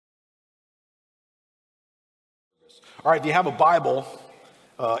All right, if you have a Bible,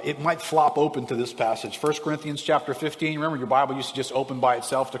 it might flop open to this passage. 1 Corinthians chapter 15. Remember, your Bible used to just open by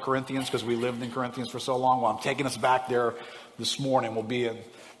itself to Corinthians because we lived in Corinthians for so long. Well, I'm taking us back there this morning. We'll be in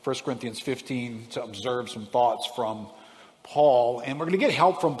 1 Corinthians 15 to observe some thoughts from Paul. And we're going to get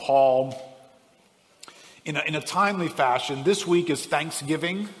help from Paul in a timely fashion. This week is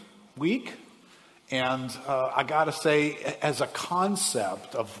Thanksgiving week. And I got to say, as a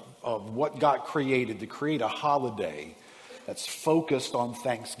concept of what got created to create a holiday that's focused on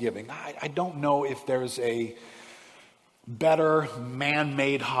Thanksgiving, I don't know if there's a better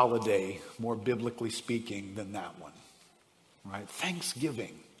man-made holiday, more biblically speaking, than that one. Right?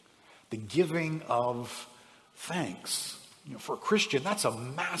 Thanksgiving, the giving of thanks. You know, for a Christian, that's a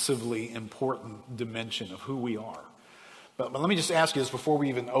massively important dimension of who we are. But let me just ask you this before we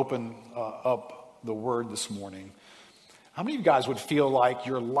even open up the word this morning. How many of you guys would feel like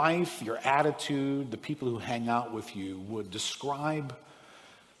your life, your attitude, the people who hang out with you would describe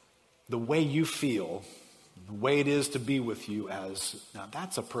the way you feel, the way it is to be with you as, now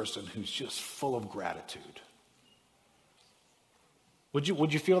that's a person who's just full of gratitude? Would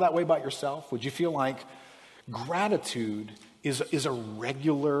you feel that way about yourself? Would you feel like gratitude is a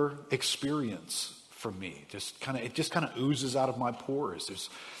regular experience for me? It just kind of oozes out of my pores.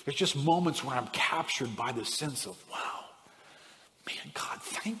 There's just moments where I'm captured by this sense of, wow, man, God,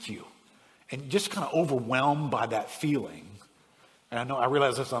 thank you. And just kind of overwhelmed by that feeling. And I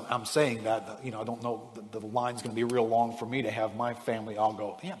realize as I'm saying that, I don't know, the line's going to be real long for me to have my family all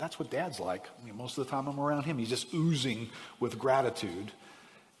go, yeah, that's what Dad's like. Most of the time I'm around him, he's just oozing with gratitude.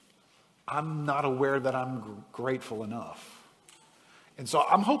 I'm not aware that I'm grateful enough. And so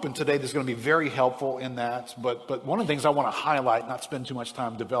I'm hoping today this is going to be very helpful in that. But one of the things I want to highlight, not spend too much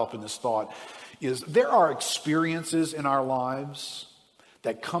time developing this thought, is there are experiences in our lives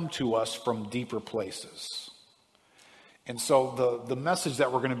that come to us from deeper places. And so the message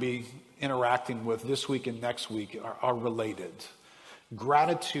that we're going to be interacting with this week and next week are related.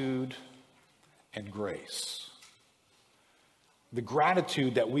 Gratitude and grace. The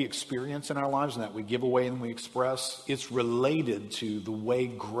gratitude that we experience in our lives and that we give away and we express, it's related to the way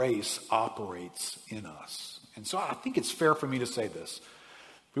grace operates in us. And so I think it's fair for me to say this.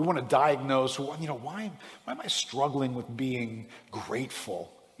 We want to diagnose, why am I struggling with being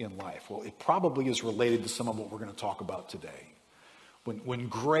grateful in life? Well, it probably is related to some of what we're going to talk about today. When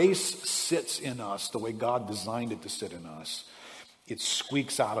grace sits in us the way God designed it to sit in us, it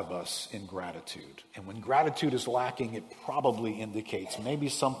squeaks out of us in gratitude. And when gratitude is lacking, it probably indicates maybe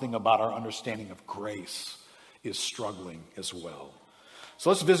something about our understanding of grace is struggling as well. So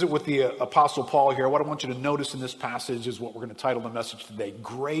let's visit with the Apostle Paul here. What I want you to notice in this passage is what we're going to title the message today,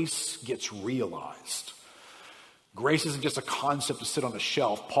 Grace Gets Realized. Grace isn't just a concept to sit on a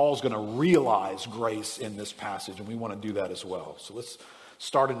shelf. Paul's going to realize grace in this passage, and we want to do that as well. So let's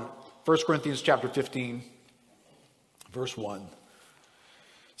start in 1 Corinthians chapter 15, verse 1. It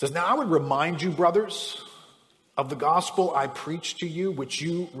says, now I would remind you, brothers, of the gospel I preached to you, which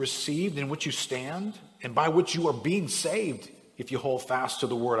you received, in which you stand, and by which you are being saved, if you hold fast to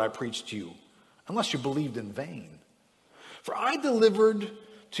the word I preached to you, unless you believed in vain. For I delivered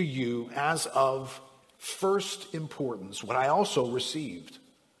to you as of first importance what I also received,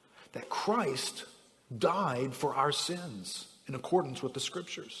 that Christ died for our sins in accordance with the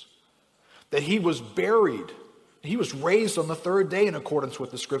scriptures, that he was buried, he was raised on the third day in accordance with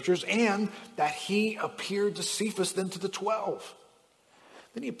the scriptures, and that he appeared to Cephas, then to the 12.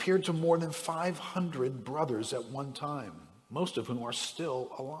 Then he appeared to more than 500 brothers at one time, most of whom are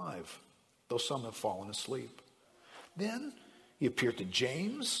still alive, though some have fallen asleep. Then he appeared to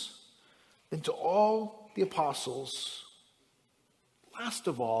James, then to all the apostles. Last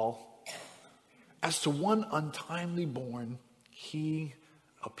of all, as to one untimely born, he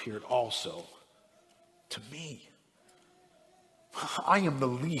appeared also to me. I am the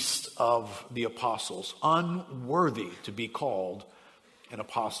least of the apostles, unworthy to be called an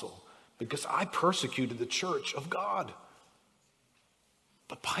apostle, because I persecuted the church of God.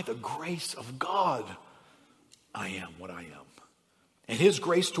 But by the grace of God, I am what I am. And his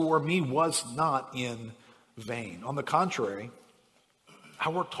grace toward me was not in vain. On the contrary, I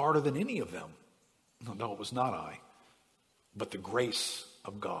worked harder than any of them. No, it was not I, but the grace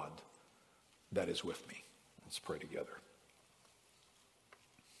of God that is with me. Let's pray together.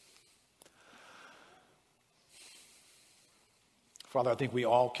 Father, I think we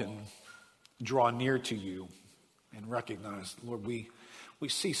all can draw near to you and recognize, Lord, we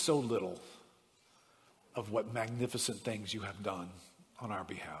see so little of what magnificent things you have done on our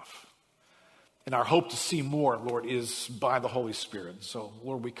behalf. And our hope to see more, Lord, is by the Holy Spirit. So,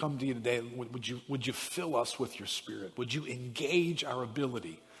 Lord, we come to you today. Would you fill us with your Spirit? Would you engage our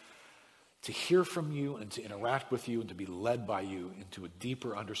ability to hear from you and to interact with you and to be led by you into a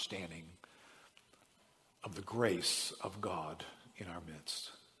deeper understanding of the grace of God in our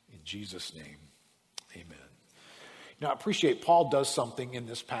midst. In Jesus' name, amen. Now, I appreciate Paul does something in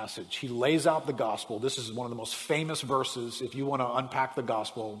this passage. He lays out the gospel. This is one of the most famous verses. If you want to unpack the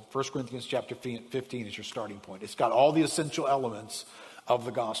gospel, 1 Corinthians chapter 15 is your starting point. It's got all the essential elements of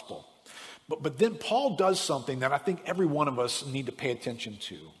the gospel. But then Paul does something that I think every one of us need to pay attention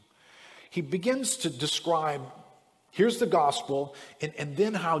to. He begins to describe, here's the gospel, and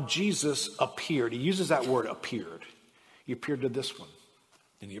then how Jesus appeared. He uses that word, appeared. He appeared to this one,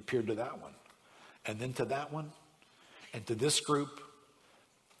 then he appeared to that one, and then to that one, and to this group.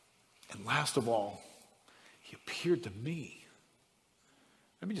 And last of all, he appeared to me.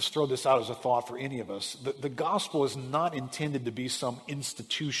 Let me just throw this out as a thought for any of us. The gospel is not intended to be some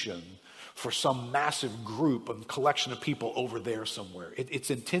institution for some massive group and collection of people over there somewhere.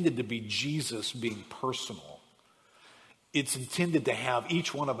 It's intended to be Jesus being personal. It's intended to have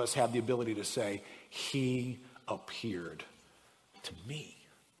each one of us have the ability to say, he appeared to me.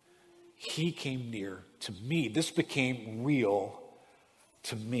 He came near to me. This became real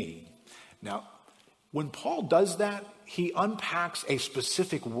to me. Now, when Paul does that, he unpacks a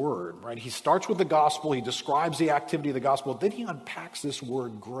specific word, right? He starts with the gospel. He describes the activity of the gospel. Then he unpacks this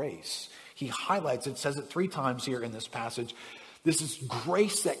word grace. He highlights it, says it 3 times here in this passage. This is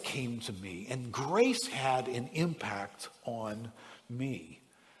grace that came to me. And grace had an impact on me.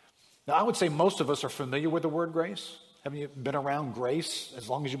 Now, I would say most of us are familiar with the word grace. Haven't you been around grace as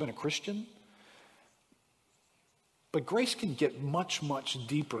long as you've been a Christian? But grace can get much, much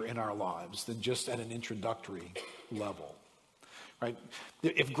deeper in our lives than just at an introductory level, right?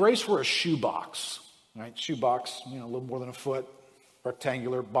 If grace were a shoebox, right? Shoebox, a little more than a foot,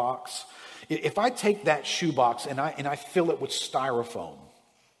 rectangular box. If I take that shoebox and I fill it with styrofoam,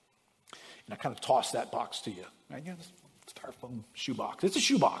 and I kind of toss that box to you, right? Styrofoam shoebox. It's a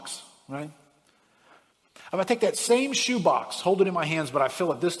shoebox, right? If I take that same shoebox, hold it in my hands, but I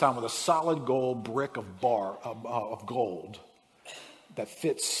fill it this time with a solid gold brick of gold that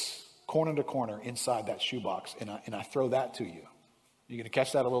fits corner to corner inside that shoebox, and I throw that to you. You going to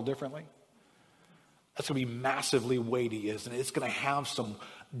catch that a little differently? That's going to be massively weighty, isn't it? It's going to have some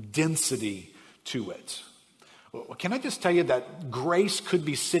density to it. Well, can I just tell you that grace could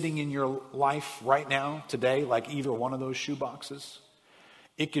be sitting in your life right now, today, like either one of those shoeboxes?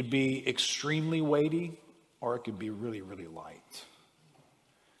 It could be extremely weighty, or it could be really, really light.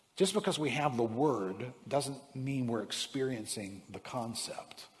 Just because we have the word doesn't mean we're experiencing the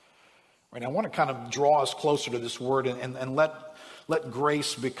concept. Right? I want to kind of draw us closer to this word and let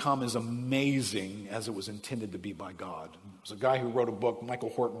grace become as amazing as it was intended to be by God. There's a guy who wrote a book, Michael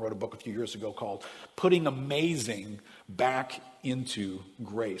Horton wrote a book a few years ago called Putting Amazing Back into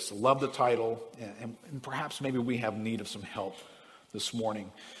Grace. I love the title, and perhaps maybe we have need of some help this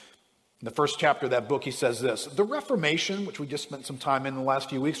morning. In the first chapter of that book, he says this: the Reformation, which we just spent some time in the last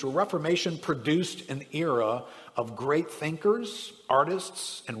few weeks, the Reformation produced an era of great thinkers,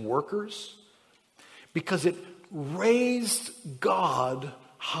 artists, and workers because it raised God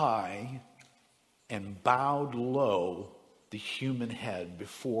high and bowed low the human head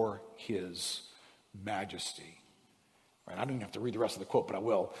before his majesty. Right? I don't even have to read the rest of the quote, but I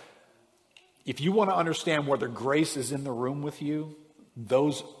will. If you want to understand whether grace is in the room with you,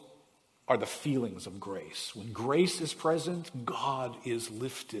 those are the feelings of grace. When grace is present, God is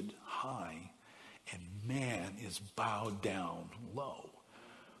lifted high and man is bowed down low.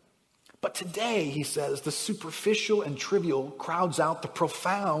 But today, he says, the superficial and trivial crowds out the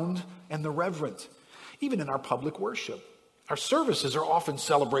profound and the reverent, even in our public worship. Our services are often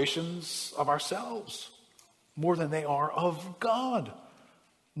celebrations of ourselves more than they are of God.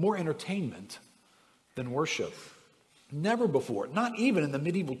 More entertainment than worship. Never before, not even in the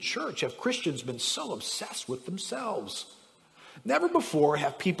medieval church, have Christians been so obsessed with themselves. Never before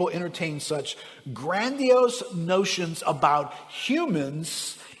have people entertained such grandiose notions about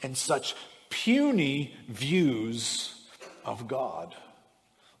humans and such puny views of God.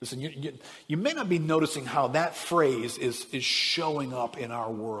 Listen, you may not be noticing how that phrase is showing up in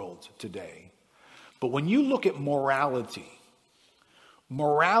our world today. But when you look at morality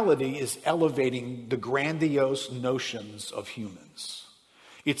is elevating the grandiose notions of humans.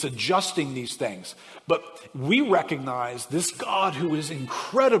 It's adjusting these things. But we recognize this God who is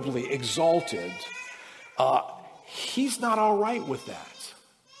incredibly exalted, he's not all right with that.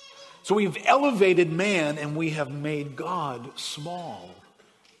 So we've elevated man and we have made God small.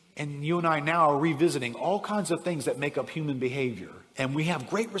 And you and I now are revisiting all kinds of things that make up human behavior. And we have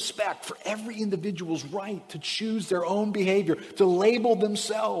great respect for every individual's right to choose their own behavior, to label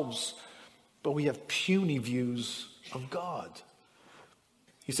themselves. But we have puny views of God.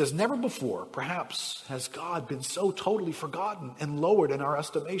 He says, never before, perhaps, has God been so totally forgotten and lowered in our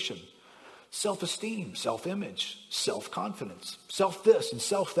estimation. Self-esteem, self-image, self-confidence, self-this and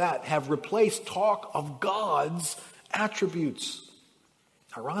self-that have replaced talk of God's attributes.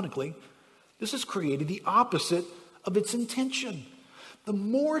 Ironically, this has created the opposite of its intention. The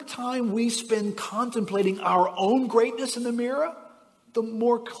more time we spend contemplating our own greatness in the mirror, the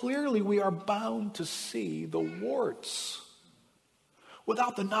more clearly we are bound to see the warts.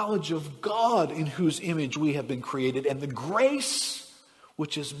 Without the knowledge of God in whose image we have been created and the grace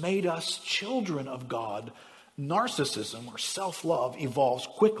which has made us children of God, narcissism or self-love evolves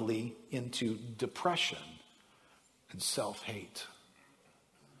quickly into depression and self-hate.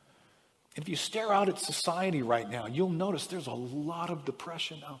 If you stare out at society right now, you'll notice there's a lot of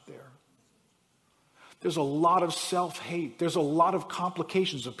depression out there. There's a lot of self-hate. There's a lot of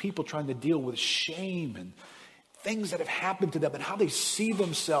complications of people trying to deal with shame and things that have happened to them and how they see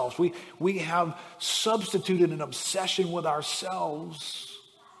themselves. We have substituted an obsession with ourselves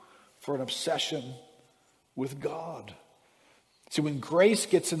for an obsession with God. See, when grace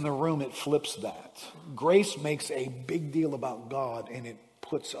gets in the room, it flips that. Grace makes a big deal about God, and it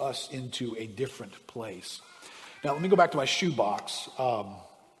puts us into a different place. Now, let me go back to my shoebox. I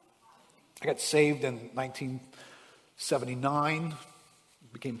got saved in 1979,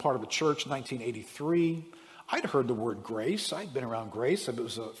 became part of a church in 1983. I'd heard the word grace. I'd been around grace. It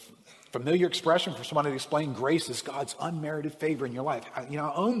was a familiar expression for somebody to explain grace is God's unmerited favor in your life. I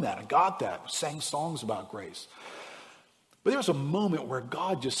owned that. I got that. Sang songs about grace. But there was a moment where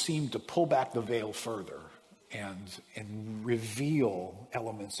God just seemed to pull back the veil further and reveal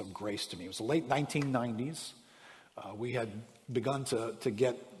elements of grace to me. It was the late 1990s. We had begun to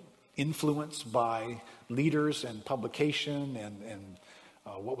get influenced by leaders and publication and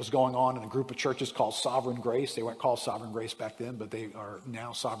what was going on in a group of churches called Sovereign Grace. They weren't called Sovereign Grace back then, but they are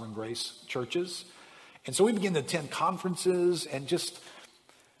now Sovereign Grace churches. And so we began to attend conferences and just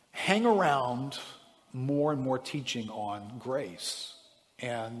hang around more and more teaching on grace.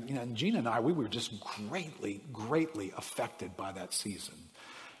 And, Gina and I, we were just greatly affected by that season.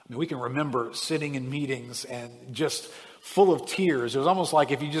 I mean, we can remember sitting in meetings and just full of tears. It was almost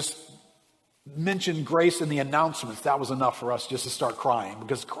like if you just mentioned grace in the announcements, that was enough for us just to start crying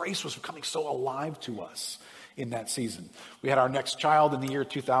because grace was becoming so alive to us in that season. We had our next child in the year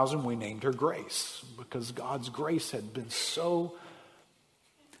 2000. We named her Grace because God's grace had been so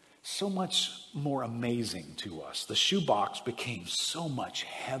much more amazing to us. The shoebox became so much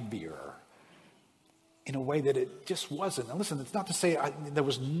heavier in a way that it just wasn't. And listen, it's not to say there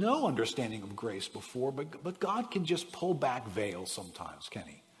was no understanding of grace before, but God can just pull back veils sometimes, can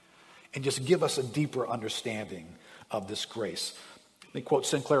he? And just give us a deeper understanding of this grace. Let me quote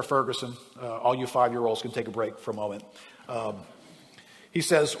Sinclair Ferguson. All you 5-year-olds can take a break for a moment. He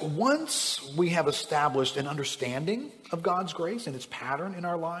says, once we have established an understanding of God's grace and its pattern in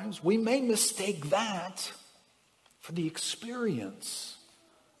our lives, we may mistake that for the experience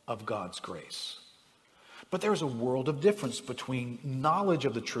of God's grace. But there's a world of difference between knowledge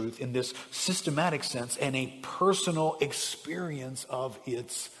of the truth in this systematic sense and a personal experience of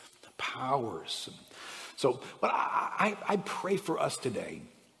its powers. So but I pray for us today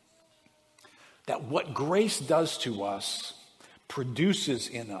that what grace does to us produces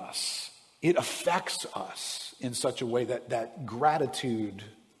in us, it affects us in such a way that gratitude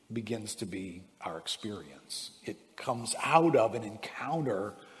begins to be our experience. It comes out of an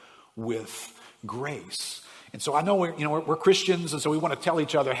encounter with grace. And so I know we're Christians, and so we want to tell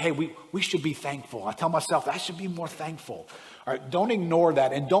each other, hey, we should be thankful. I tell myself I should be more thankful. All right, don't ignore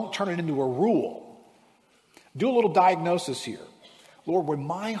that and don't turn it into a rule. Do a little diagnosis here. Lord, when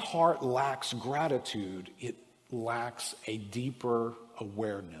my heart lacks gratitude, it lacks a deeper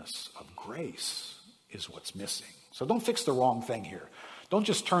awareness of grace is what's missing. So don't fix the wrong thing here. Don't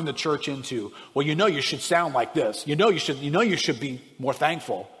just turn the church into, well, you should sound like this. You should be more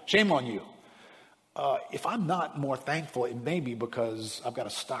thankful. Shame on you. If I'm not more thankful, it may be because I've got a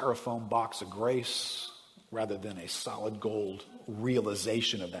styrofoam box of grace rather than a solid gold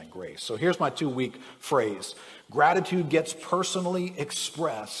realization of that grace. So here's my 2-week phrase. Gratitude gets personally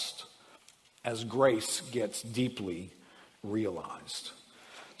expressed as grace gets deeply realized.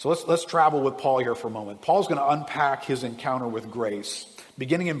 So let's travel with Paul here for a moment. Paul's going to unpack his encounter with grace,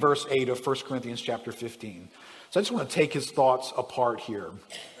 beginning in verse 8 of 1 Corinthians chapter 15. So I just want to take his thoughts apart here.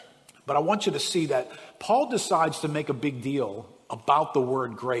 But I want you to see that Paul decides to make a big deal about the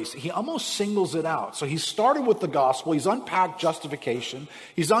word grace. He almost singles it out. So he started with the gospel. He's unpacked justification.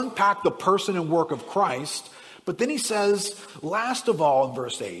 He's unpacked the person and work of Christ. But then he says, last of all, in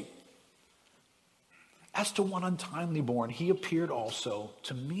verse 8, as to one untimely born, he appeared also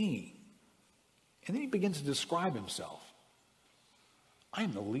to me. And then he begins to describe himself. I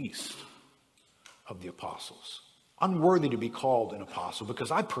am the least of the apostles, unworthy to be called an apostle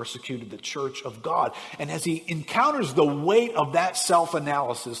because I persecuted the church of God. And as he encounters the weight of that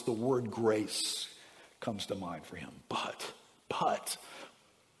self-analysis, the word grace comes to mind for him. But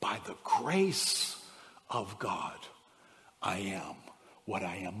by the grace of God, I am what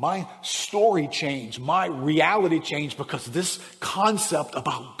I am. My story changed, my reality changed because this concept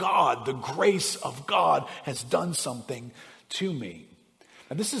about God, the grace of God, has done something to me.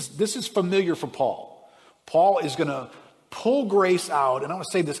 And this is familiar for Paul. Paul is going to pull grace out, and I want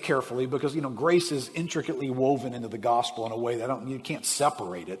to say this carefully because, grace is intricately woven into the gospel in a way that you can't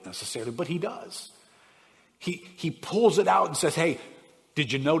separate it necessarily, but he does. He pulls it out and says, hey,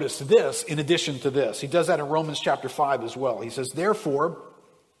 did you notice this in addition to this? He does that in Romans chapter 5 as well. He says, therefore,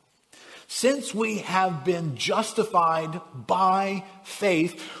 since we have been justified by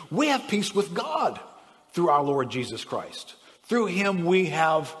faith, we have peace with God through our Lord Jesus Christ. Through him we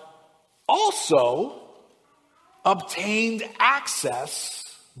have also obtained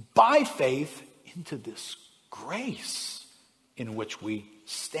access by faith into this grace in which we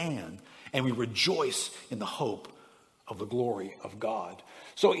stand, and we rejoice in the hope of the glory of God.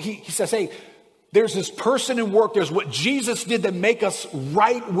 So he says, hey, there's this person and work, there's what Jesus did that make us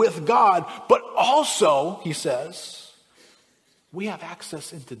right with God, but also, he says, we have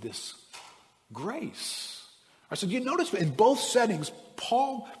access into this grace. All right, so you notice in both settings,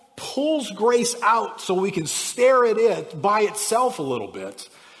 Paul pulls grace out so we can stare at it by itself a little bit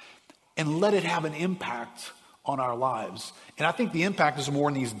and let it have an impact on our lives. And I think the impact is more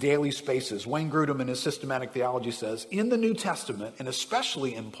in these daily spaces. Wayne Grudem in his systematic theology says, in the New Testament, and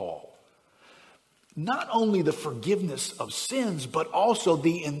especially in Paul, not only the forgiveness of sins, but also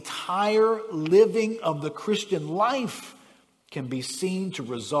the entire living of the Christian life can be seen to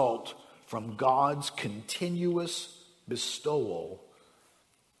result from God's continuous bestowal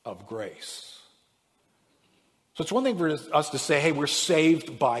of grace. So it's one thing for us to say, hey, we're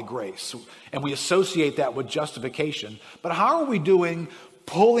saved by grace, and we associate that with justification. But how are we doing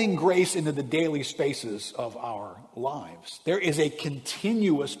pulling grace into the daily spaces of our lives? There is a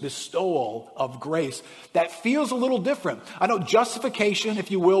continuous bestowal of grace that feels a little different. I know justification,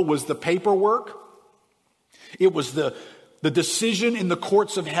 if you will, was the paperwork. It was the decision in the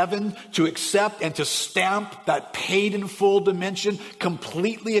courts of heaven to accept and to stamp that paid in full dimension,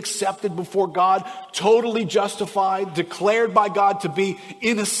 completely accepted before God, totally justified, declared by God to be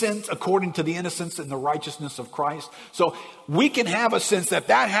innocent according to the innocence and the righteousness of Christ. So we can have a sense that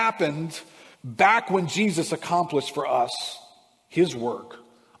happened back when Jesus accomplished for us his work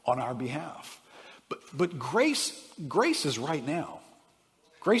on our behalf. But grace is right now.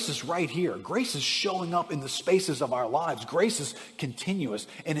 Grace is right here. Grace is showing up in the spaces of our lives. Grace is continuous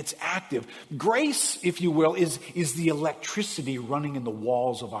and it's active. Grace, if you will, is the electricity running in the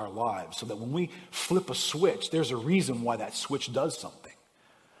walls of our lives so that when we flip a switch, there's a reason why that switch does something.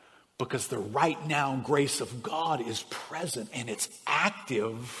 Because the right now grace of God is present and it's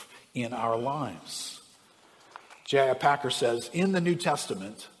active in our lives. J.I. Packer says, in the New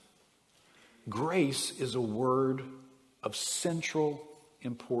Testament, grace is a word of central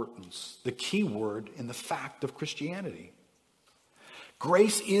importance, the key word in the fact of Christianity.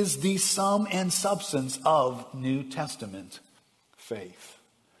 Grace is the sum and substance of New Testament faith.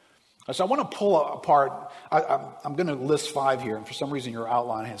 So I want to pull apart, I'm going to list 5 here, and for some reason your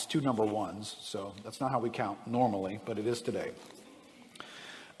outline has 2 number 1s, so that's not how we count normally, but it is today.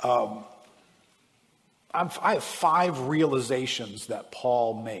 I have 5 realizations that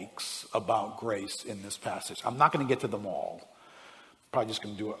Paul makes about grace in this passage. I'm not going to get to them all. Probably just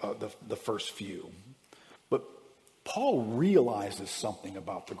going to do the first few. But Paul realizes something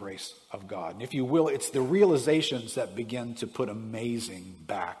about the grace of God. And if you will, it's the realizations that begin to put amazing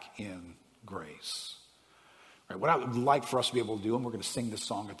back in grace. Right, what I would like for us to be able to do, and we're going to sing this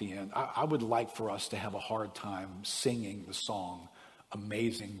song at the end, I would like for us to have a hard time singing the song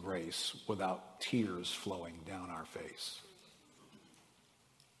Amazing Grace without tears flowing down our face.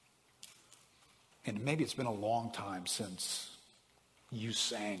 And maybe it's been a long time since you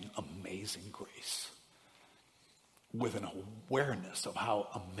sang Amazing Grace with an awareness of how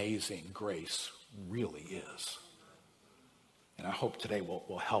amazing grace really is. And I hope today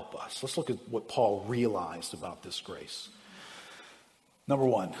will help us. Let's look at what Paul realized about this grace. Number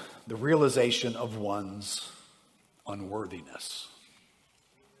 1, the realization of one's unworthiness.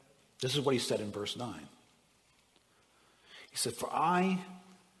 This is what he said in verse 9. He said, "For I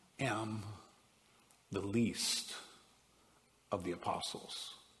am the least of the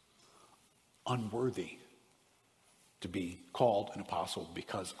apostles, unworthy to be called an apostle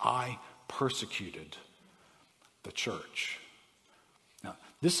because I persecuted the church." Now,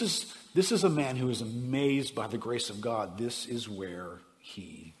 this is a man who is amazed by the grace of God. This is where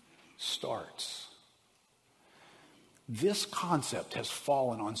he starts. This concept has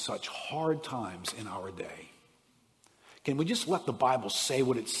fallen on such hard times in our day. Can we just let the Bible say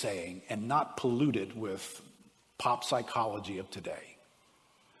what it's saying and not pollute it with pop psychology of today?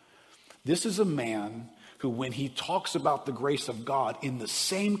 This is a man who, when he talks about the grace of God, in the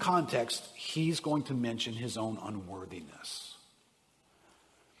same context, he's going to mention his own unworthiness.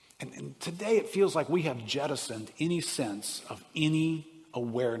 And today it feels like we have jettisoned any sense of any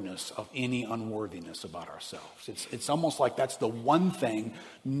awareness of any unworthiness about ourselves. It's almost like that's the one thing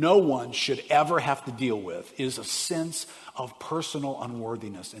no one should ever have to deal with, is a sense of personal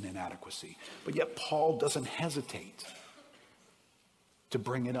unworthiness and inadequacy. But yet Paul doesn't hesitate to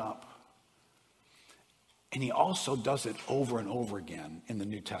bring it up. And he also does it over and over again in the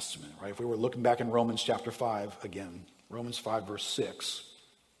New Testament, right? If we were looking back in Romans chapter 5 again, Romans 5 verse 6,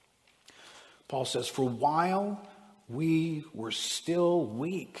 Paul says, "For while we were still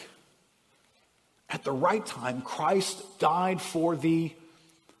weak, at the right time, Christ died for the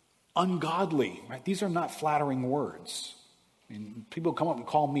ungodly." Right? These are not flattering words. I mean, people come up and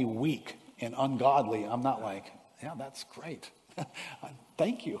call me weak and ungodly. I'm not like, yeah, that's great.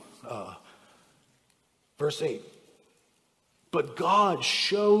 Thank you. Verse 8, "But God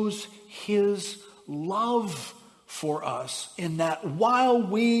shows his love for us in that while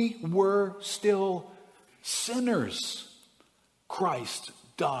we were still sinners, Christ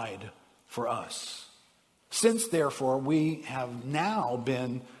died for us. Since, therefore, we have now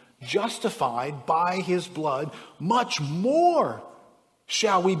been justified by his blood, much more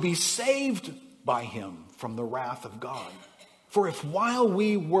shall we be saved by him from the wrath of God. For if while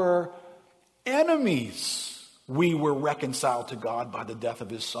we were enemies, we were reconciled to God by the death of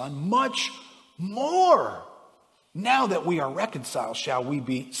his Son, much more, now that we are reconciled, shall we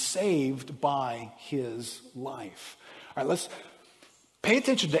be saved by his life." All right, let's pay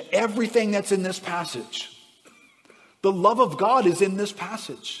attention to everything that's in this passage. The love of God is in this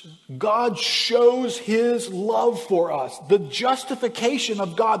passage. God shows his love for us. The justification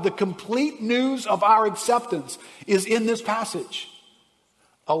of God, the complete news of our acceptance, is in this passage,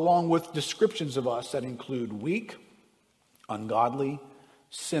 along with descriptions of us that include weak, ungodly,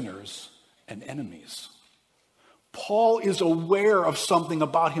 sinners, and enemies. Paul is aware of something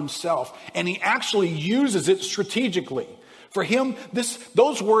about himself, and he actually uses it strategically. For him,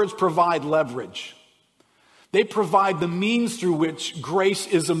 those words provide leverage. They provide the means through which grace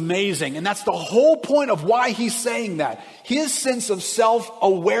is amazing. And that's the whole point of why he's saying that. His sense of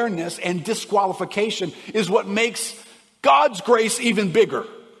self-awareness and disqualification is what makes God's grace even bigger.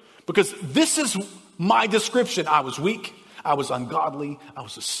 Because this is my description. I was weak, I was ungodly, I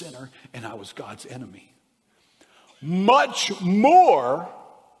was a sinner, and I was God's enemy. Much more,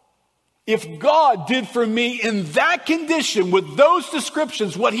 if God did for me in that condition with those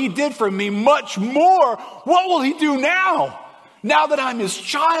descriptions what he did for me, much more, what will he do now? Now that I'm his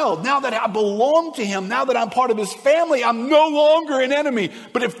child, now that I belong to him, now that I'm part of his family, I'm no longer an enemy.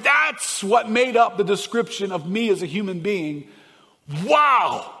 But if that's what made up the description of me as a human being,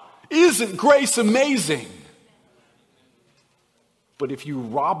 wow, isn't grace amazing? But if you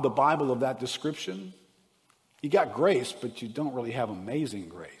rob the Bible of that description, you got grace, but you don't really have amazing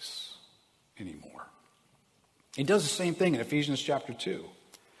grace anymore. He does the same thing in Ephesians chapter 2.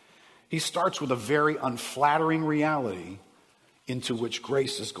 He starts with a very unflattering reality into which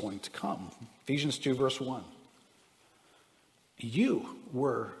grace is going to come. Ephesians 2 verse 1. "You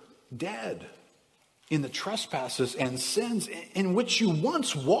were dead in the trespasses and sins in which you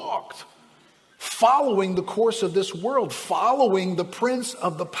once walked, following the course of this world, following the prince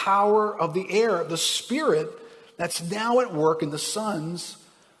of the power of the air, the spirit that's now at work in the sons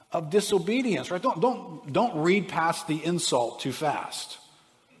of disobedience." Right? Don't read past the insult too fast.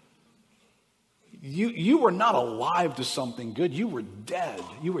 You were not alive to something good. You were dead.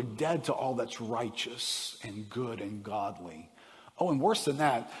 You were dead to all that's righteous and good and godly. Oh, and worse than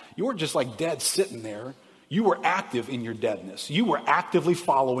that, you weren't just like dead sitting there. You were active in your deadness. You were actively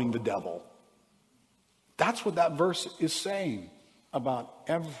following the devil. That's what that verse is saying about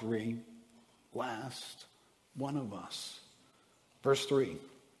every last one of us. Verse 3,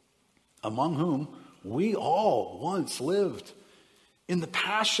 "Among whom we all once lived in the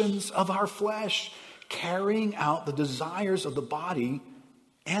passions of our flesh, carrying out the desires of the body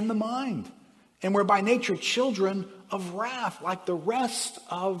and the mind. And we're by nature children of wrath, like the rest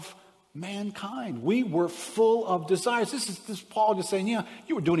of mankind. We were full of desires. This is Paul just saying, yeah,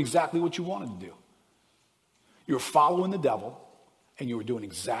 you were doing exactly what you wanted to do. You were following the devil, and you were doing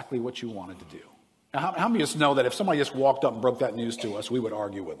exactly what you wanted to do. Now, how many of us know that if somebody just walked up and broke that news to us, we would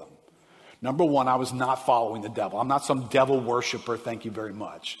argue with them? Number one, I was not following the devil. I'm not some devil worshiper, thank you very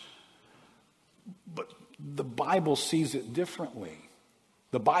much. But the Bible sees it differently.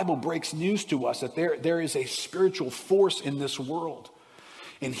 The Bible breaks news to us that there is a spiritual force in this world.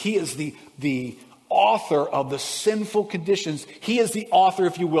 And he is the author of the sinful conditions. He is the author,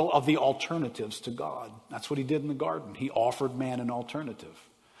 if you will, of the alternatives to God. That's what he did in the garden. He offered man an alternative.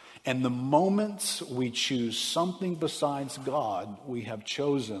 And the moment we choose something besides God, we have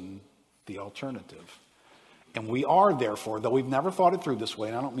chosen the alternative. And we are, therefore, though we've never thought it through this way,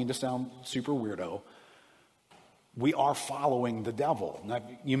 and I don't mean to sound super weirdo, we are following the devil. Now,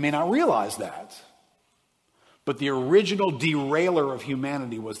 you may not realize that, but the original derailer of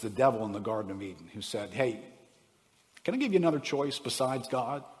humanity was the devil in the Garden of Eden, who said, hey, can I give you another choice besides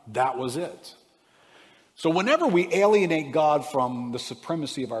God? That was it. So whenever we alienate God from the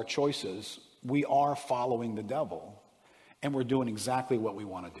supremacy of our choices, we are following the devil, and we're doing exactly what we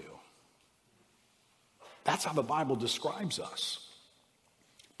want to do. That's how the Bible describes us.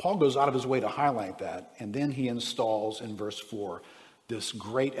 Paul goes out of his way to highlight that, and then he installs in verse 4 this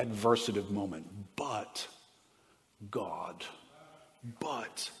great adversative moment. But God,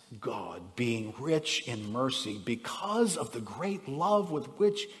 being rich in mercy, because of the great love with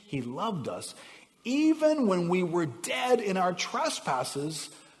which he loved us, even when we were dead in our trespasses,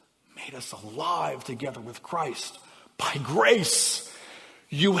 made us alive together with Christ. By grace,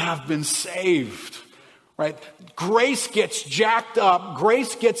 you have been saved. Right? Grace gets jacked up.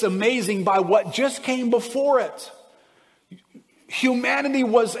 Grace gets amazing by what just came before it. Humanity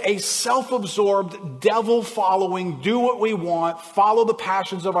was a self-absorbed, devil-following, do what we want, follow the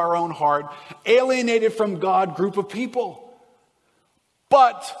passions of our own heart, alienated from God group of people.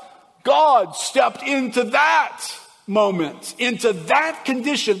 But God stepped into that moment, into that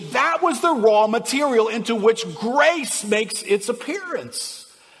condition. That was the raw material into which grace makes its appearance.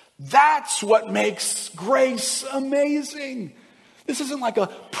 That's what makes grace amazing. This isn't like a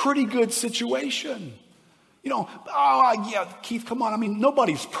pretty good situation. You know, Keith, come on. I mean,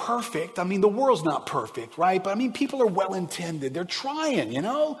 nobody's perfect. I mean, the world's not perfect, right? But I mean, people are well-intended. They're trying, you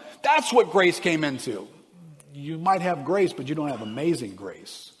know? That's what grace came into. You might have grace, but you don't have amazing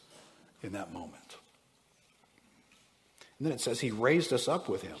grace in that moment. And then it says he raised us up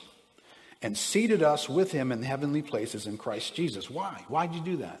with him and seated us with him in heavenly places in Christ Jesus. Why? Why did you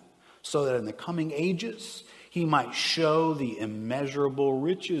do that? So that in the coming ages, he might show the immeasurable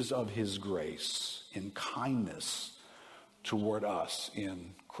riches of his grace in kindness toward us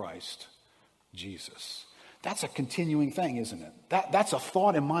in Christ Jesus. That's a continuing thing, isn't it? That's a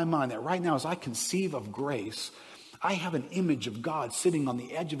thought in my mind that right now, as I conceive of grace, I have an image of God sitting on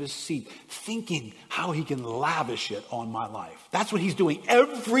the edge of his seat, thinking how he can lavish it on my life. That's what he's doing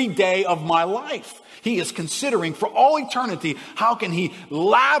every day of my life. He is considering for all eternity, how can he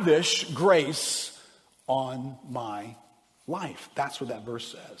lavish grace on my life? That's what that verse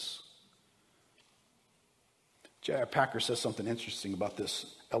says. J.I. Packer says something interesting about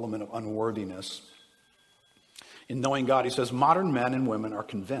this element of unworthiness. In Knowing God, he says, modern men and women are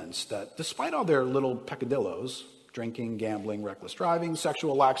convinced that despite all their little peccadillos, drinking, gambling, reckless driving,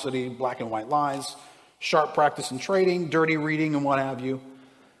 sexual laxity, black and white lies, sharp practice in trading, dirty reading, and what have you,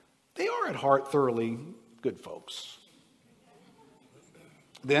 they are at heart thoroughly good folks.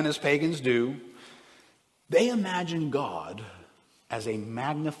 Then, as pagans do, they imagine God as a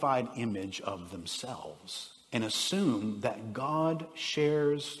magnified image of themselves and assume that God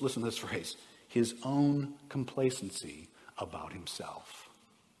shares, listen to this phrase, his own complacency about himself.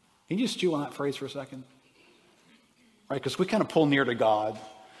 Can you just chew on that phrase for a second? Right, because we kind of pull near to God.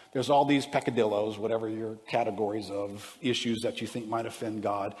 There's all these peccadillos, whatever your categories of issues that you think might offend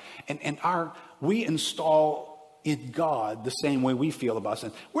God. And we install in God the same way we feel about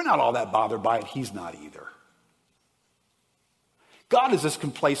sin. We're not all that bothered by it. He's not either. God is as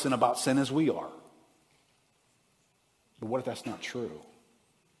complacent about sin as we are. But what if that's not true?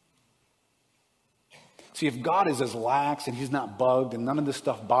 See, if God is as lax and he's not bugged and none of this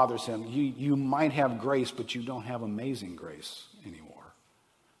stuff bothers him, you might have grace, but you don't have amazing grace anymore.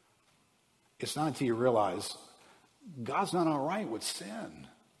 It's not until you realize God's not all right with sin.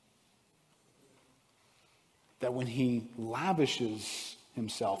 That when he lavishes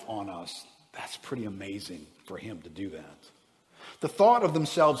himself on us, that's pretty amazing for him to do that. The thought of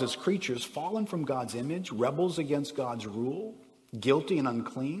themselves as creatures fallen from God's image, rebels against God's rule, guilty and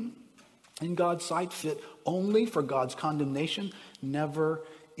unclean, in God's sight, fit only for God's condemnation, never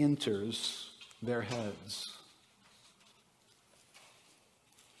enters their heads.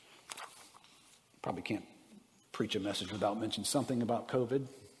 Probably can't preach a message without mentioning something about COVID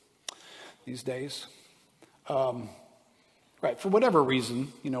these days. Right, for whatever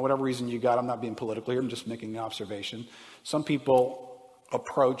reason, whatever reason you got, I'm not being political here, I'm just making an observation. Some people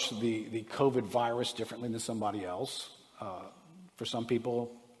approach the COVID virus differently than somebody else. For some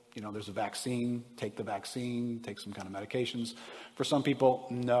people, there's a vaccine, take the vaccine, take some kind of medications. For some people,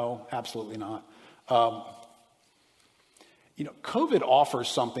 no, absolutely not. COVID offers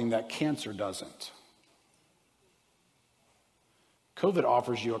something that cancer doesn't. COVID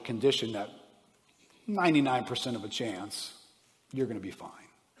offers you a condition that 99% of a chance you're going to be fine.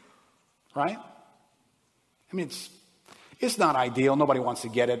 Right? I mean, it's not ideal. Nobody wants to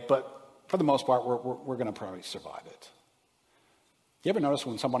get it, but for the most part, we're going to probably survive it. You ever notice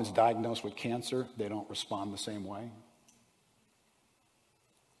when someone is diagnosed with cancer, they don't respond the same way?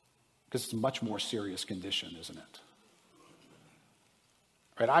 Because it's a much more serious condition, isn't it?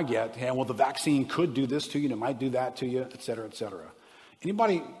 Right? I get, the vaccine could do this to you, and it might do that to you, et cetera, et cetera.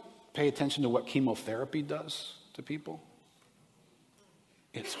 Anybody pay attention to what chemotherapy does to people?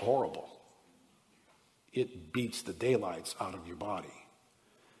 It's horrible. It beats the daylights out of your body.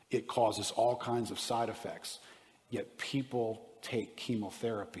 It causes all kinds of side effects. Yet people take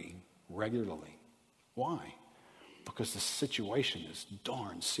chemotherapy regularly. Why? Because the situation is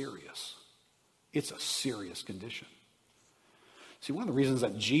darn serious. It's a serious condition. See, one of the reasons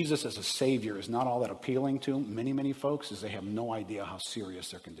that Jesus as a Savior is not all that appealing to many, many folks is they have no idea how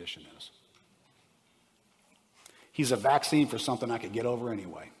serious their condition is. He's a vaccine for something I could get over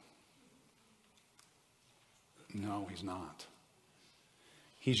anyway. No, he's not.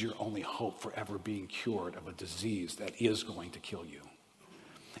 He's your only hope for ever being cured of a disease that is going to kill you.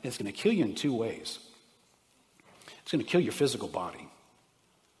 And it's going to kill you in two ways. It's going to kill your physical body,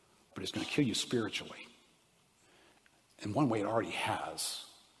 but it's going to kill you spiritually. And one way it already has.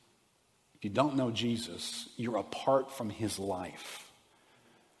 If you don't know Jesus, you're apart from his life.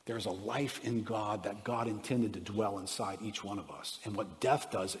 There's a life in God that God intended to dwell inside each one of us. And what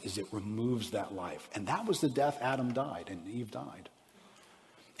death does is it removes that life. And that was the death Adam died and Eve died.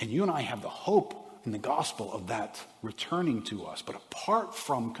 And you and I have the hope in the gospel of that returning to us. But apart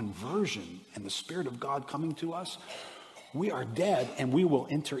from conversion and the Spirit of God coming to us, we are dead and we will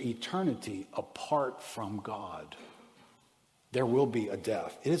enter eternity apart from God. There will be a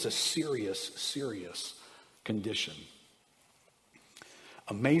death. It is a serious, serious condition.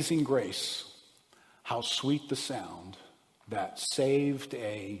 Amazing grace, how sweet the sound that saved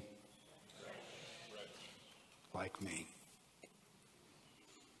a like me.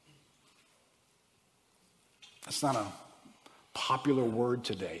 That's not a popular word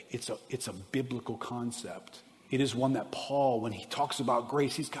today. It's a biblical concept. It is one that Paul, when he talks about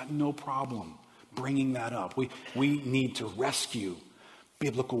grace, he's got no problem bringing that up. We need to rescue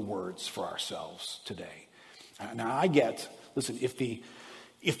biblical words for ourselves today. Now I get, listen, if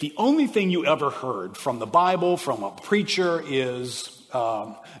the only thing you ever heard from the Bible, from a preacher is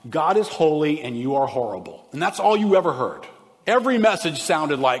God is holy and you are horrible. And that's all you ever heard. Every message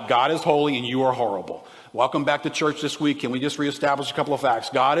sounded like God is holy and you are horrible. Welcome back to church this week. Can we just reestablish a couple of facts?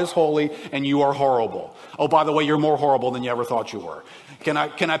 God is holy and you are horrible. Oh, by the way, you're more horrible than you ever thought you were. Can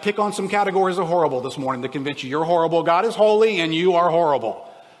I pick on some categories of horrible this morning to convince you you're horrible? God is holy and you are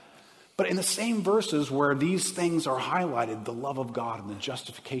horrible. But in the same verses where these things are highlighted, the love of God and the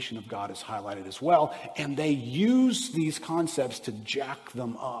justification of God is highlighted as well. And they use these concepts to jack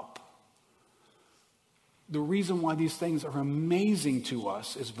them up. The reason why these things are amazing to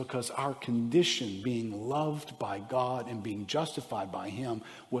us is because our condition, being loved by God and being justified by him,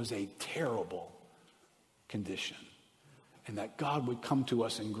 was a terrible condition. And that God would come to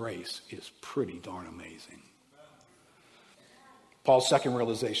us in grace is pretty darn amazing. Paul's second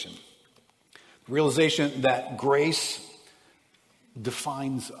realization. Realization that grace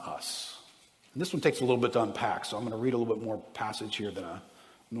defines us. And this one takes a little bit to unpack, so I'm going to read a little bit more passage here than I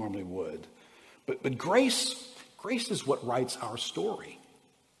normally would. But grace is what writes our story.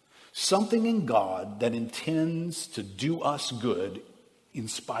 Something in God that intends to do us good in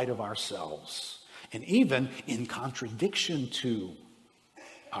spite of ourselves. And even in contradiction to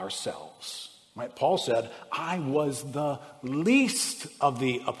ourselves. Right? Paul said, I was the least of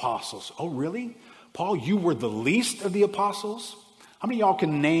the apostles. Oh, really? Paul, you were the least of the apostles? How many of y'all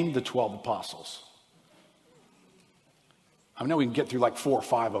can name the 12 apostles? I know we can get through like 4 or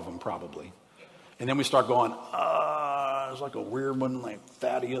 5 of them probably. And then we start going, it's like a weird one, like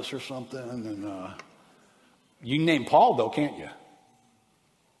Thaddeus or something. And You can name Paul, though, can't you?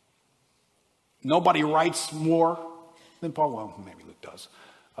 Nobody writes more than Paul. Well, maybe Luke does.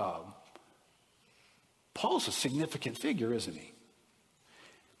 Paul's a significant figure, isn't he?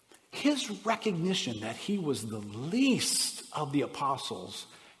 His recognition that he was the least of the apostles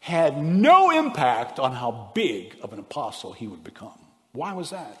had no impact on how big of an apostle he would become. Why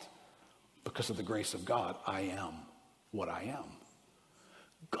was that? Because of the grace of God. I am what I am.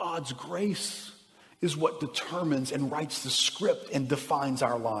 God's grace is what determines and writes the script and defines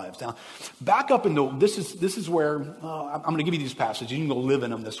our lives. Now, back up into, this is where, I'm going to give you these passages. You can go live in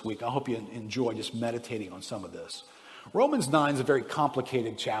them this week. I hope you enjoy just meditating on some of this. Romans 9 is a very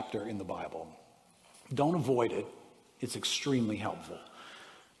complicated chapter in the Bible. Don't avoid it. It's extremely helpful.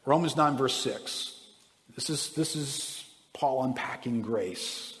 Romans 9 verse 6. This is Paul unpacking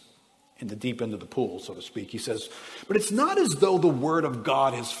grace in the deep end of the pool, so to speak. He says, but it's not as though the word of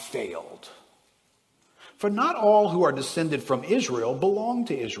God has failed. For not all who are descended from Israel belong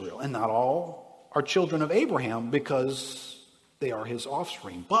to Israel, and not all are children of Abraham because they are his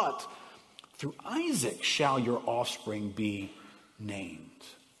offspring. But through Isaac shall your offspring be named.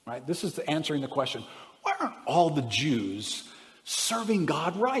 Right? This is answering the question, why aren't all the Jews serving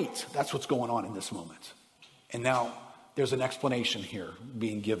God right? That's what's going on in this moment. And now there's an explanation here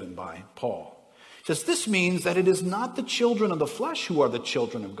being given by Paul. He says, this means that it is not the children of the flesh who are the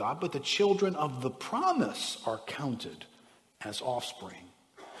children of God, but the children of the promise are counted as offspring.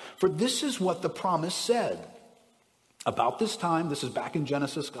 For this is what the promise said. About this time, this is back in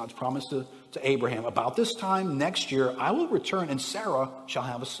Genesis, God's promise to Abraham, about this time next year, I will return and Sarah shall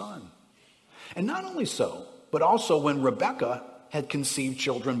have a son. And not only so, but also when Rebekah had conceived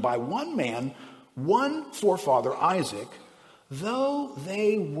children by one man, one forefather, Isaac, though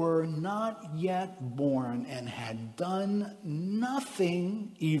they were not yet born and had done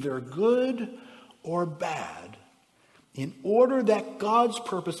nothing, either good or bad, in order that God's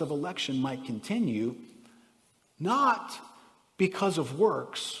purpose of election might continue, not because of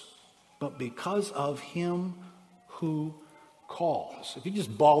works, but because of him who calls. If you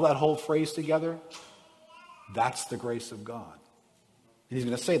just ball that whole phrase together, that's the grace of God. And he's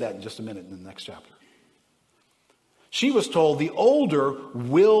going to say that in just a minute in the next chapter. She was told, the older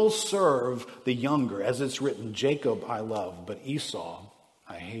will serve the younger. As it's written, Jacob I loved, but Esau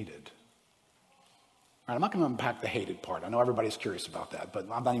I hated. All right, I'm not going to unpack the hated part. I know everybody's curious about that, but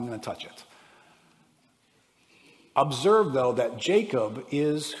I'm not even going to touch it. Observe, though, that Jacob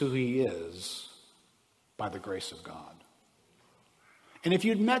is who he is by the grace of God. And if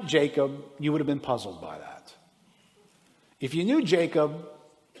you'd met Jacob, you would have been puzzled by that. If you knew Jacob,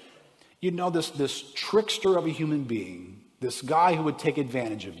 you'd know this trickster of a human being, this guy who would take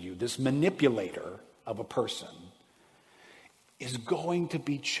advantage of you, this manipulator of a person, is going to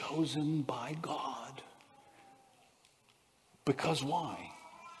be chosen by God. Because why?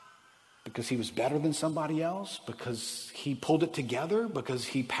 Because he was better than somebody else? Because he pulled it together? Because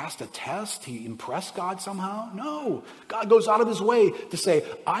he passed a test? He impressed God somehow? No. God goes out of his way to say,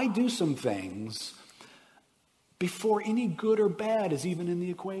 I do some things before any good or bad is even in the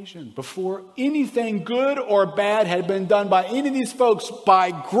equation. Before anything good or bad had been done by any of these folks,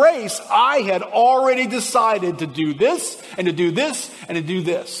 by grace, I had already decided to do this and to do this and to do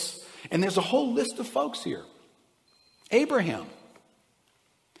this. And there's a whole list of folks here. Abraham.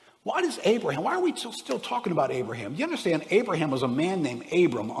 Why are we still talking about Abraham? You understand, Abraham was a man named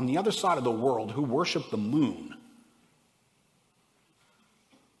Abram on the other side of the world who worshiped the moon.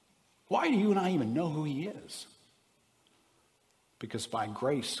 Why do you and I even know who he is? Because by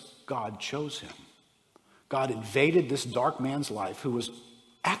grace, God chose him. God invaded this dark man's life who was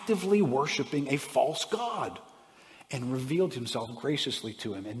actively worshiping a false god and revealed himself graciously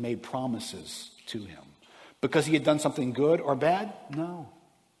to him and made promises to him. Because he had done something good or bad? No.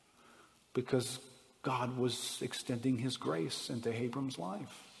 Because God was extending his grace into Abram's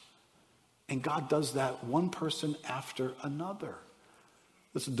life. And God does that one person after another.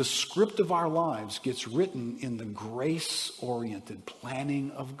 Listen, the script of our lives gets written in the grace-oriented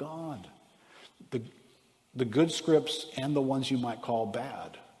planning of God. The good scripts and the ones you might call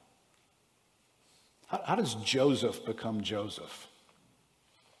bad. How does Joseph become Joseph?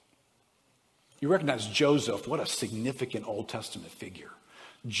 You recognize Joseph, what a significant Old Testament figure.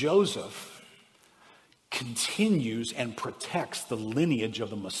 Joseph continues and protects the lineage of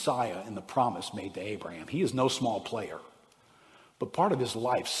the Messiah and the promise made to Abraham. He is no small player, but part of his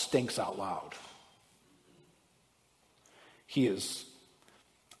life stinks out loud. He is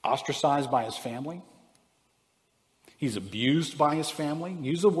ostracized by his family. He's abused by his family.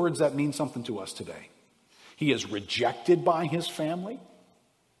 Use the words that mean something to us today. He is rejected by his family.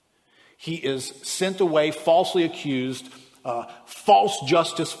 He is sent away, falsely accused. False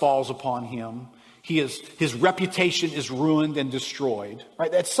justice falls upon him. His reputation is ruined and destroyed.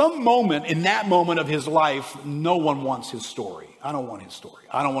 Right? At some moment, in that moment of his life, no one wants his story. I don't want his story.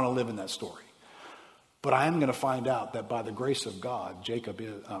 I don't want to live in that story. But I am going to find out that by the grace of God,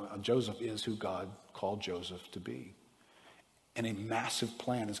 Joseph is who God called Joseph to be. And a massive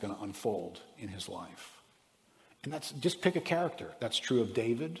plan is going to unfold in his life. And that's just pick a character. That's true of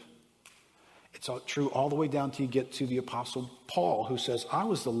David. It's true all the way down till you get to the Apostle Paul, who says, I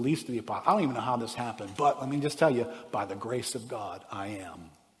was the least of the apostles. I don't even know how this happened, but let me just tell you, by the grace of God, I am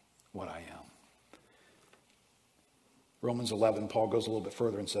what I am. Romans 11, Paul goes a little bit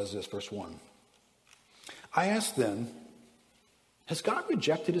further and says this, verse 1. I ask then, has God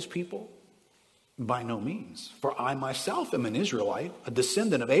rejected his people? By no means. For I myself am an Israelite, a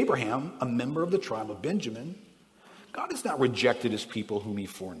descendant of Abraham, a member of the tribe of Benjamin. God has not rejected his people whom he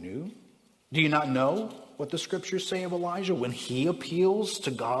foreknew. Do you not know what the scriptures say of Elijah when he appeals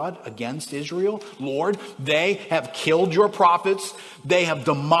to God against Israel? Lord, they have killed your prophets, they have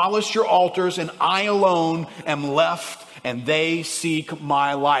demolished your altars, and I alone am left, and they seek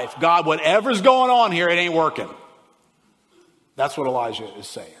my life. God, whatever's going on here, it ain't working. That's what Elijah is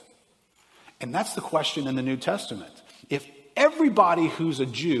saying. And that's the question in the New Testament. If everybody who's a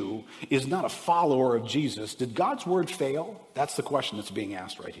Jew is not a follower of Jesus, did God's word fail? That's the question that's being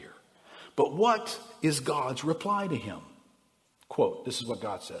asked right here. But what is God's reply to him? Quote, this is what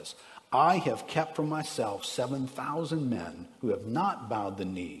God says. I have kept for myself 7,000 men who have not bowed the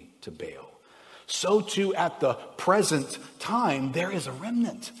knee to Baal. So too at the present time there is a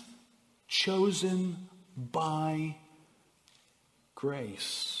remnant chosen by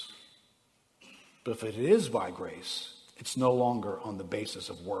grace. But if it is by grace, it's no longer on the basis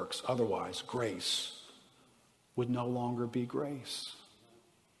of works. Otherwise, grace would no longer be grace.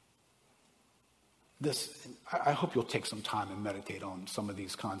 I hope you'll take some time and meditate on some of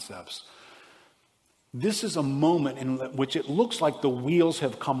these concepts. This is a moment in which it looks like the wheels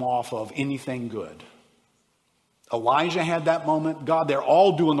have come off of anything good. Elijah had that moment. God, they're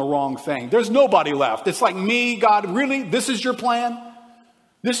all doing the wrong thing. There's nobody left. It's like me, God, really? This is your plan?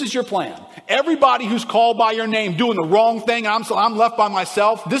 This is your plan. Everybody who's called by your name doing the wrong thing, I'm left by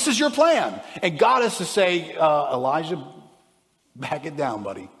myself. This is your plan. And God has to say, Elijah, back it down,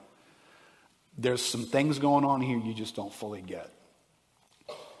 buddy. There's some things going on here you just don't fully get.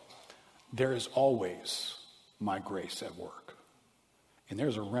 There is always my grace at work. And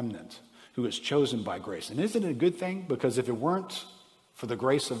there's a remnant who is chosen by grace. And isn't it a good thing? Because if it weren't for the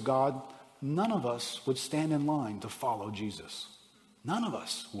grace of God, none of us would stand in line to follow Jesus. None of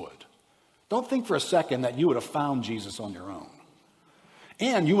us would. Don't think for a second that you would have found Jesus on your own.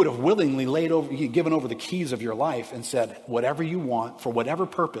 And you would have willingly given over the keys of your life and said, whatever you want, for whatever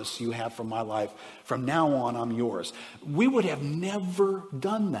purpose you have for my life, from now on, I'm yours. We would have never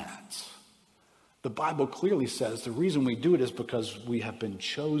done that. The Bible clearly says the reason we do it is because we have been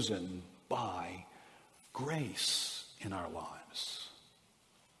chosen by grace in our lives.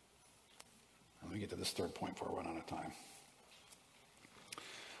 Let me get to this third point before I run out of time.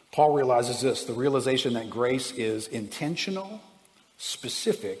 Paul realizes this, the realization that grace is intentional,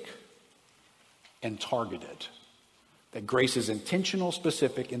 specific, and targeted. That grace is intentional,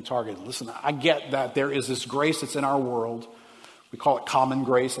 specific, and targeted. Listen, I get that there is this grace that's in our world. We call it common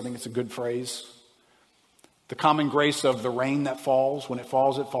grace. I think it's a good phrase. The common grace of the rain that falls. When it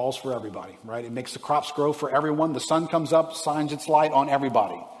falls for everybody, right? It makes the crops grow for everyone. The sun comes up, shines its light on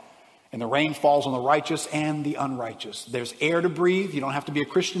everybody. And the rain falls on the righteous and the unrighteous. There's air to breathe. You don't have to be a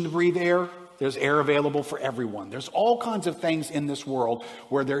Christian to breathe air. There's air available for everyone. There's all kinds of things in this world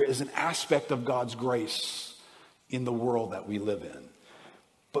where there is an aspect of God's grace in the world that we live in.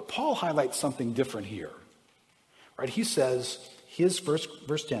 But Paul highlights something different here. Right? He says,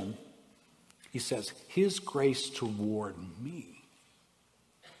 verse 10, he says, his grace toward me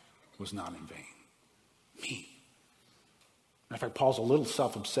was not in vain. Me. In fact, Paul's a little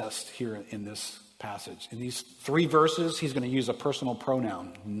self-obsessed here in this passage. In these 3 verses, he's going to use a personal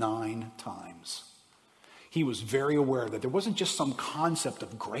pronoun 9 times. He was very aware that there wasn't just some concept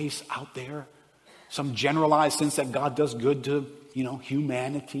of grace out there, some generalized sense that God does good to,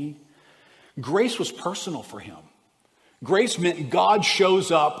 humanity. Grace was personal for him. Grace meant God shows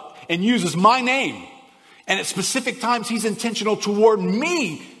up and uses my name. And at specific times, he's intentional toward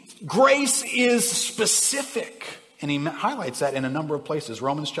me. Grace is specific. And he highlights that in a number of places.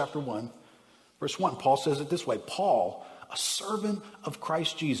 Romans chapter 1, verse 1, Paul says it this way. Paul, a servant of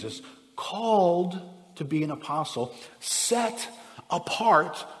Christ Jesus, called to be an apostle, set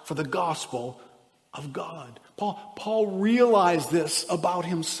apart for the gospel of God. Paul realized this about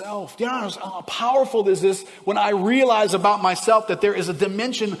himself. Do you know how powerful is this when I realize about myself that there is a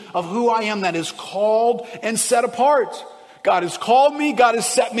dimension of who I am that is called and set apart. God has called me. God has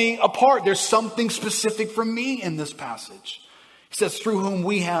set me apart. There's something specific for me in this passage. He says, through whom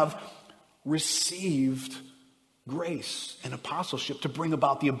we have received grace and apostleship to bring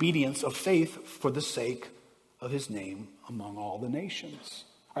about the obedience of faith for the sake of his name among all the nations.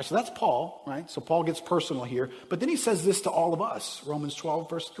 All right, so that's Paul, right? So Paul gets personal here. But then he says this to all of us, Romans 12,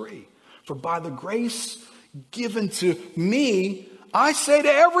 verse 3. For by the grace given to me, I say to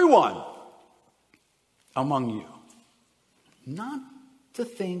everyone among you, not to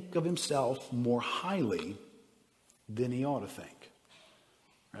think of himself more highly than he ought to think.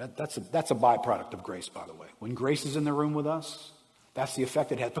 Right? That's a byproduct of grace, by the way. When grace is in the room with us, that's the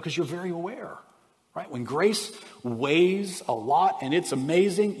effect it has, because you're very aware. Right? When grace weighs a lot and it's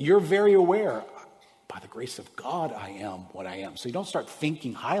amazing, you're very aware. By the grace of God, I am what I am. So you don't start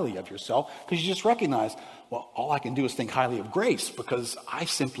thinking highly of yourself because you just recognize, well, all I can do is think highly of grace because I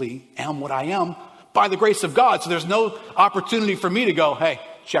simply am what I am by the grace of God. So there's no opportunity for me to go, hey,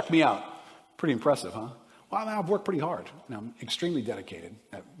 check me out. Pretty impressive, huh? Well, I've worked pretty hard and I'm extremely dedicated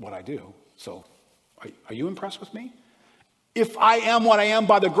at what I do. So are you impressed with me? If I am what I am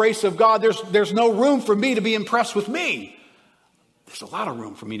by the grace of God, there's no room for me to be impressed with me. There's a lot of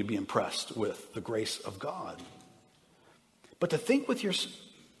room for me to be impressed with the grace of God. But to think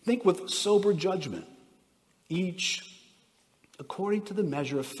with sober judgment, each according to the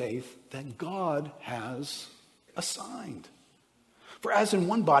measure of faith that God has assigned. For as in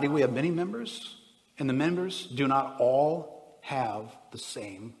one body we have many members, and the members do not all have the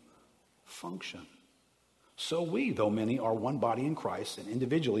same function. So we, though many, are one body in Christ and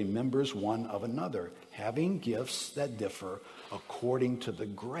individually members one of another, having gifts that differ according to the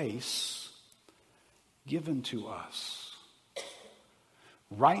grace given to us.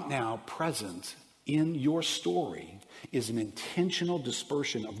 Right now, present in your story is an intentional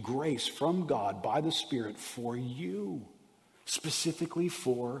dispersion of grace from God by the Spirit for you, specifically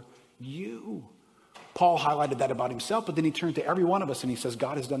for you. Paul highlighted that about himself, but then he turned to every one of us and he says,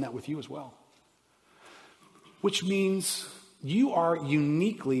 God has done that with you as well. Which means you are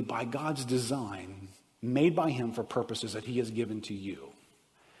uniquely, by God's design, made by him for purposes that he has given to you.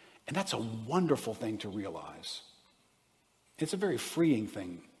 And that's a wonderful thing to realize. It's a very freeing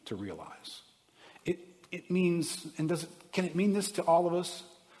thing to realize. It means, and can it mean this to all of us?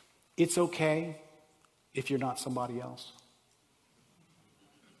 It's okay if you're not somebody else.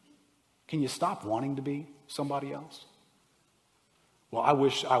 Can you stop wanting to be somebody else? Well, I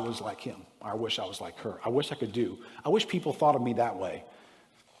wish I was like him. I wish I was like her. I wish I could do. I wish people thought of me that way.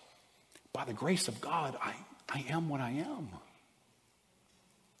 By the grace of God, I am what I am.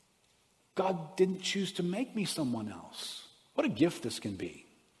 God didn't choose to make me someone else. What a gift this can be.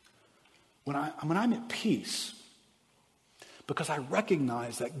 When I'm at peace, because I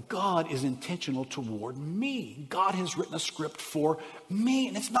recognize that God is intentional toward me. God has written a script for me,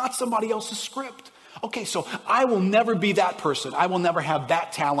 and it's not somebody else's script. Okay, so I will never be that person. I will never have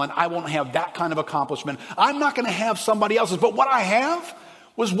that talent. I won't have that kind of accomplishment. I'm not going to have somebody else's. But what I have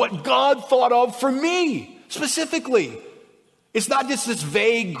was what God thought of for me, specifically. It's not just this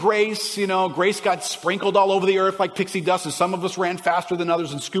vague grace, grace got sprinkled all over the earth like pixie dust, and some of us ran faster than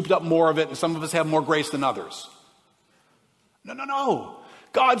others and scooped up more of it, and some of us have more grace than others. No.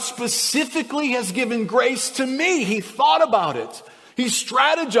 God specifically has given grace to me. He thought about it. He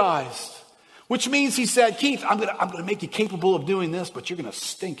strategized. Which means he said, Keith, I'm going to make you capable of doing this, but you're going to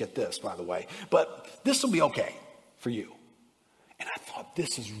stink at this, by the way. But this will be okay for you. And I thought,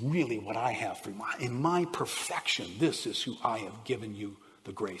 this is really what I have for you. In my perfection, this is who I have given you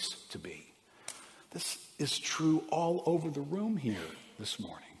the grace to be. This is true all over the room here this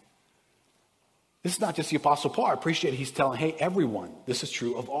morning. This is not just the Apostle Paul. I appreciate he's telling, hey, everyone, this is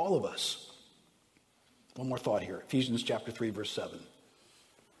true of all of us. One more thought here. Ephesians chapter 3, verse 7.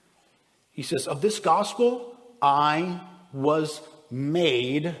 He says, of this gospel, I was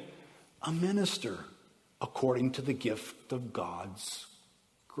made a minister according to the gift of God's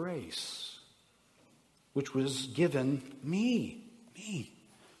grace, which was given me,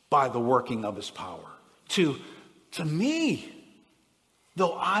 by the working of his power. To me,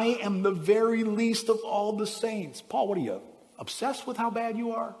 though I am the very least of all the saints. Paul, what are you, obsessed with how bad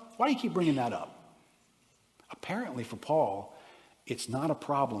you are? Why do you keep bringing that up? Apparently for Paul, it's not a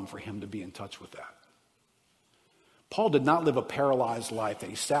problem for him to be in touch with that. Paul did not live a paralyzed life that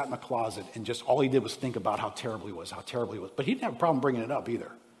he sat in a closet and just all he did was think about how terrible he was. But he didn't have a problem bringing it up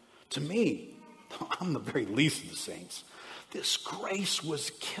either. To me, I'm the very least of the saints. This grace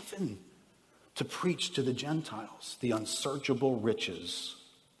was given to preach to the Gentiles the unsearchable riches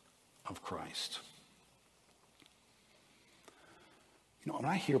of Christ. You know, when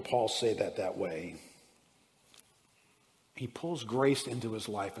I hear Paul say that way, he pulls grace into his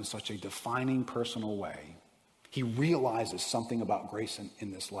life in such a defining personal way. He realizes something about grace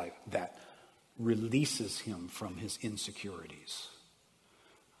in this life that releases him from his insecurities.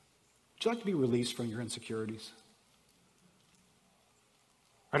 Would you like to be released from your insecurities?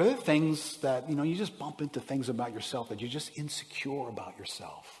 Are there things that, you just bump into things about yourself that you're just insecure about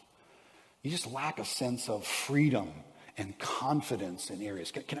yourself? You just lack a sense of freedom and confidence in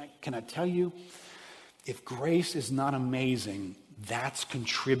areas. Can I tell you, if grace is not amazing, that's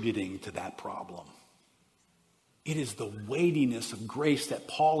contributing to that problem. It is the weightiness of grace that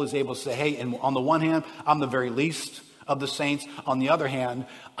Paul is able to say, hey, and on the one hand, I'm the very least of the saints. On the other hand,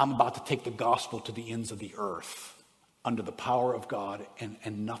 I'm about to take the gospel to the ends of the earth under the power of God,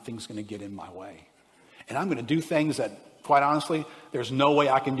 and nothing's going to get in my way. And I'm going to do things that, quite honestly, there's no way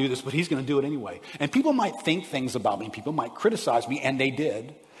I can do this, but he's going to do it anyway. And people might think things about me. People might criticize me, and they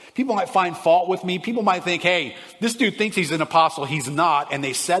did. People might find fault with me. People might think, hey, this dude thinks he's an apostle. He's not. And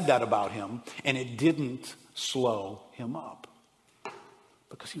they said that about him. And it didn't slow him up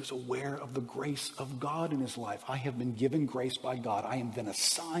because he was aware of the grace of God in his life. I have been given grace by God. I am then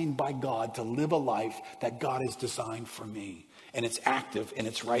assigned by God to live a life that God has designed for me. And it's active and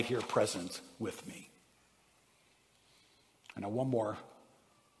it's right here present with me. And now one more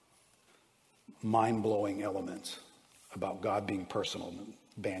mind-blowing element about God being personal.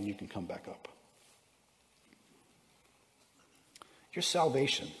 Ben, you can come back up. Your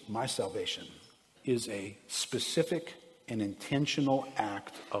salvation, my salvation, is a specific and intentional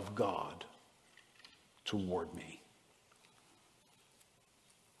act of God toward me.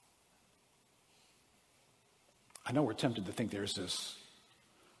 I know we're tempted to think there's this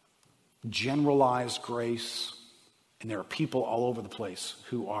generalized grace, and there are people all over the place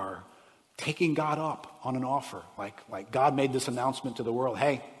who are taking God up on an offer. Like God made this announcement to the world.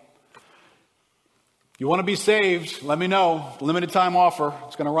 Hey, you want to be saved? Let me know. Limited time offer.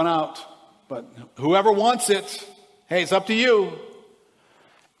 It's going to run out. But whoever wants it, hey, it's up to you.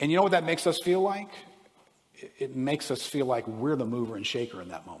 And you know what that makes us feel like? It makes us feel like we're the mover and shaker in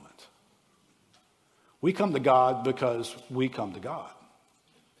that moment. We come to God because we come to God.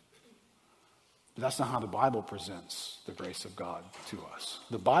 But that's not how the Bible presents the grace of God to us.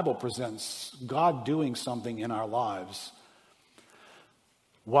 The Bible presents God doing something in our lives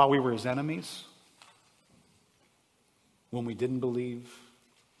while we were his enemies, when we didn't believe,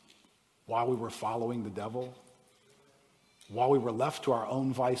 while we were following the devil, while we were left to our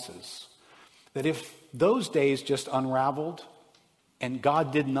own vices. That if those days just unraveled and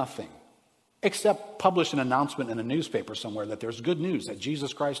God did nothing, except publish an announcement in a newspaper somewhere that there's good news, that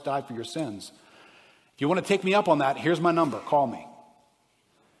Jesus Christ died for your sins. If you want to take me up on that, here's my number, call me.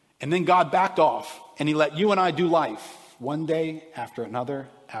 And then God backed off and he let you and I do life one day after another,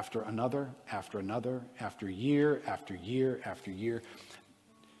 after another, after another, after year, after year, after year.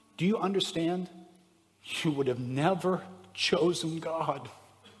 Do you understand? You would have never chosen God.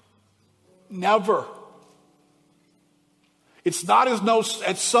 Never. It's not as though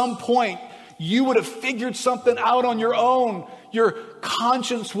at some point you would have figured something out on your own. Your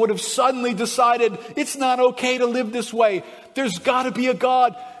conscience would have suddenly decided it's not okay to live this way. There's got to be a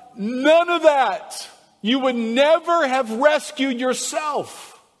God. None of that. You would never have rescued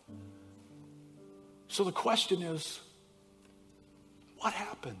yourself. So the question is, what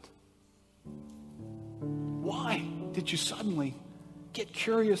happened? Why did you suddenly get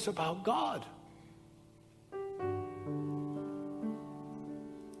curious about God?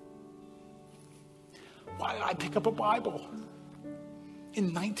 Why did I pick up a Bible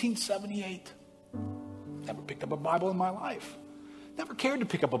in 1978? Never picked up a Bible in my life. Never cared to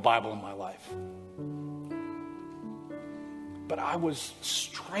pick up a Bible in my life. But I was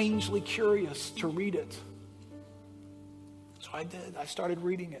strangely curious to read it. So I did. I started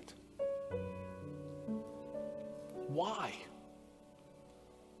reading it. Why?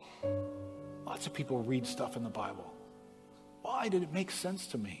 Lots of people read stuff in the Bible. Why did it make sense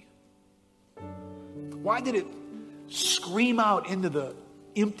to me? Why did it scream out into the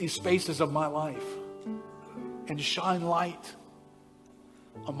empty spaces of my life and shine light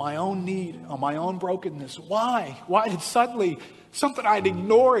on my own need, on my own brokenness? Why? Why did suddenly something I had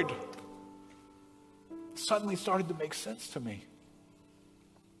ignored suddenly started to make sense to me?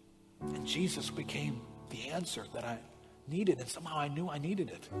 And Jesus became the answer that I needed, and somehow I knew I needed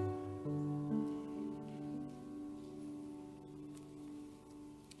it.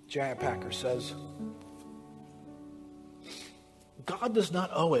 J.I. Packer says, God does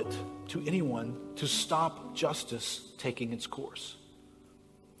not owe it to anyone to stop justice taking its course.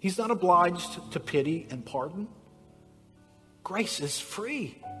 He's not obliged to pity and pardon. Grace is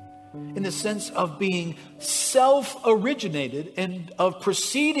free in the sense of being self-originated and of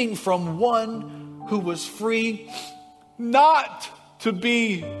proceeding from one who was free not to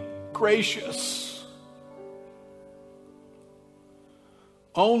be gracious.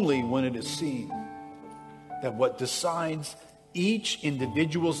 Only when it is seen that what decides each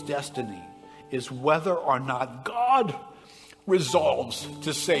individual's destiny is whether or not God resolves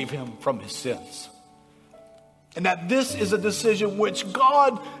to save him from his sins. And that this is a decision which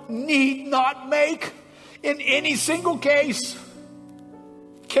God need not make in any single case,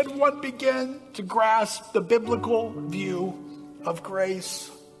 can one begin to grasp the biblical view of grace.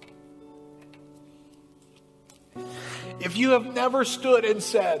 If you have never stood and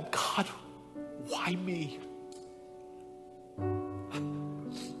said, God, why me?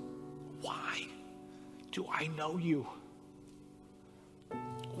 Why do I know you?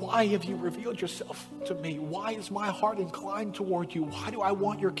 Why have you revealed yourself to me? Why is my heart inclined toward you? Why do I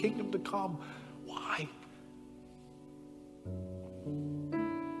want your kingdom to come? Why?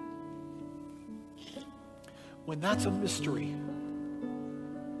 When that's a mystery,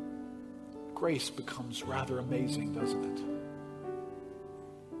 grace becomes rather amazing, doesn't it?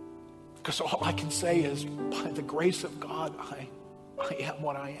 Because all I can say is, by the grace of God, I am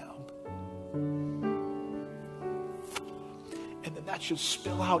what I am. And then that should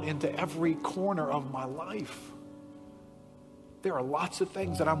spill out into every corner of my life. There are lots of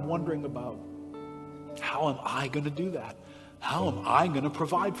things that I'm wondering about. How am I going to do that? How am I going to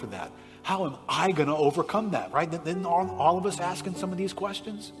provide for that? How am I going to overcome that, right? Then all of us asking some of these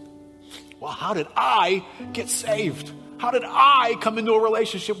questions. Well, how did I get saved? How did I come into a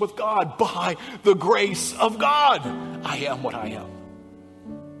relationship with God? By the grace of God. I am what I am.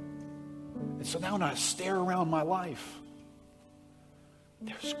 And so now when I stare around my life,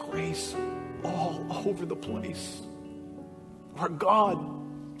 there's grace all over the place where God,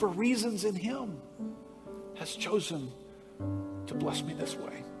 for reasons in Him, has chosen to bless me this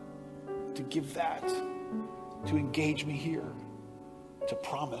way, to give that, to engage me here, to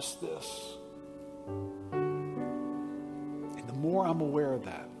promise this. And the more I'm aware of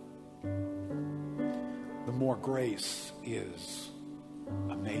that, the more grace is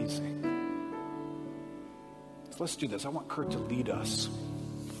amazing. So let's do this. I want Kurt to lead us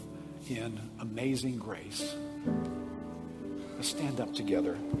in amazing grace. Let's stand up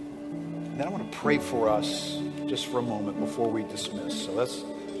together. And then I want to pray for us just for a moment before we dismiss. So let's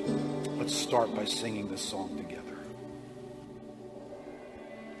start by singing this song together.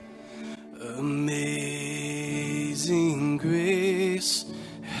 Amazing grace,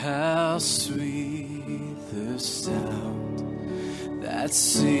 how sweet the sound that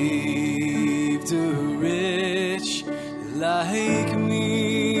saved a wretch like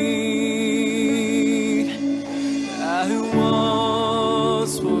me. I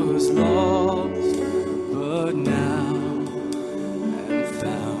once was lost, but now am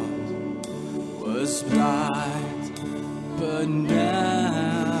found, was blind, but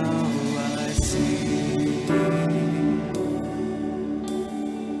now I see.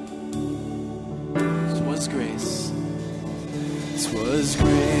 Twas grace, 'twas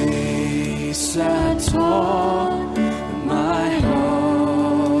grace that taught my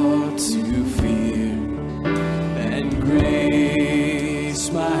heart to fear, and grace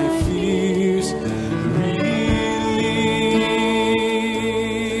my fears relieved.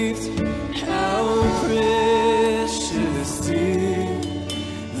 How precious did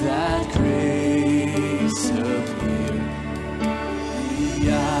that grace appear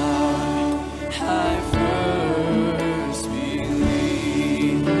the hour I first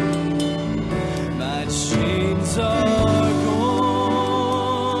believed. My chains are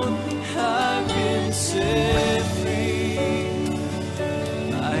gone, I've been set free.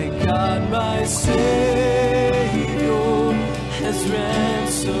 My God, my Savior has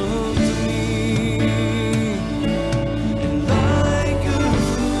ransomed me. And like a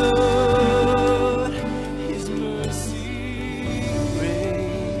flood, His mercy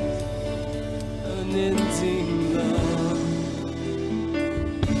raised, unending love,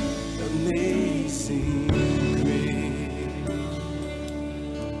 amazing grace.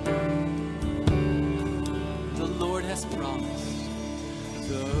 The Lord has promised,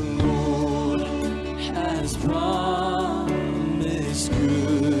 the Lord has promised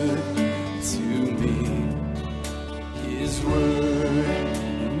good to me. His word,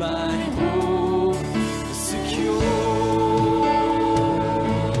 my hope secures.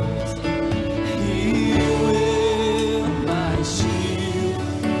 He will my shield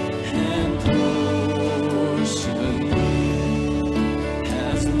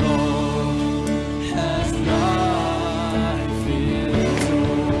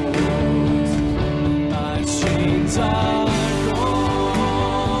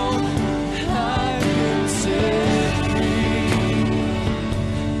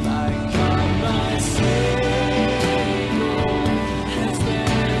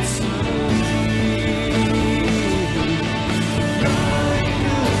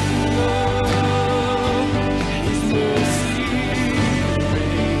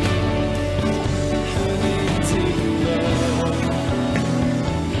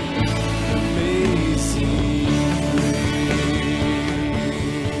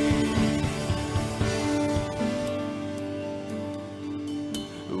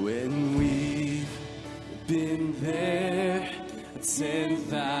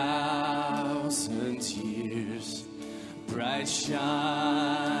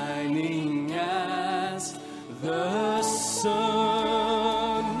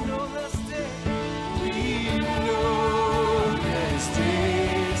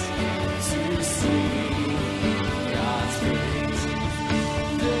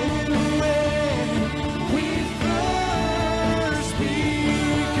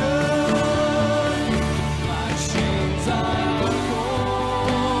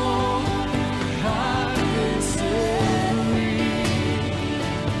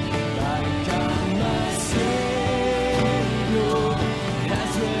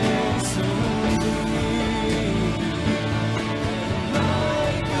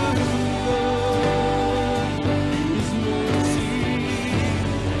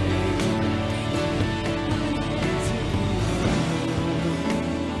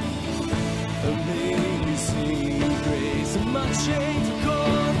chains are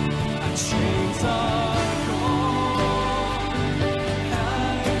gone, our chains are gone. I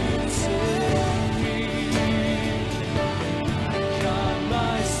can set me. God,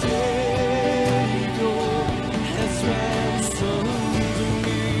 my Savior, has ransomed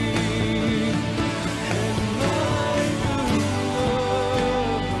me, and my good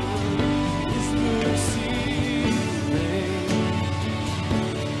Lord, His mercy reigns,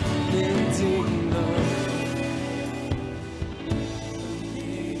 lending love.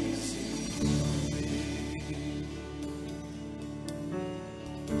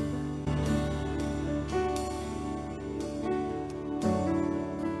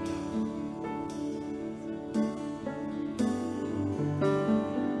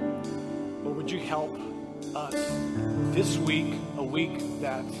 Lord, would you help us this week, a week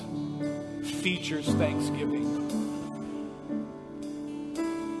that features Thanksgiving?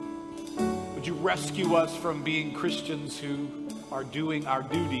 Would you rescue us from being Christians who are doing our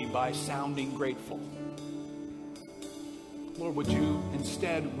duty by sounding grateful? Lord, would you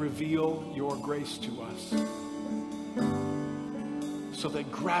instead reveal your grace to us so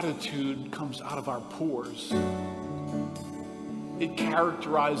that gratitude comes out of our pores? It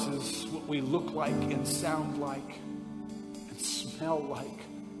characterizes what we look like and sound like and smell like.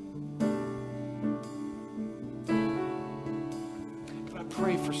 Can I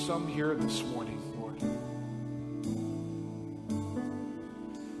pray for some here this morning, Lord?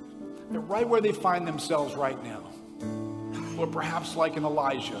 They're right where they find themselves right now. Lord, perhaps like an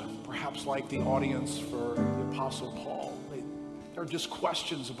Elijah, perhaps like the audience for the Apostle Paul. There are just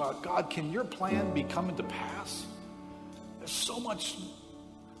questions about, God, can your plan be coming to pass? There's so much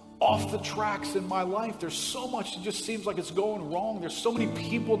off the tracks in my life. There's so much that just seems like it's going wrong. There's so many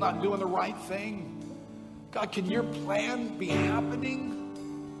people not doing the right thing. God, can your plan be happening?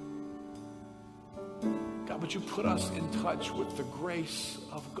 God, would you put us in touch with the grace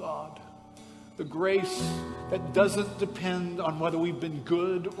of God? The grace that doesn't depend on whether we've been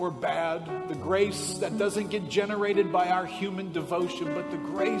good or bad. The grace that doesn't get generated by our human devotion, but the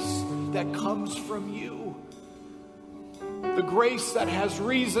grace that comes from you. The grace that has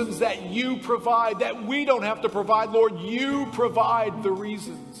reasons that you provide, that we don't have to provide. Lord, you provide the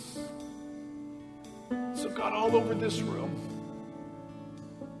reasons. So God, all over this room,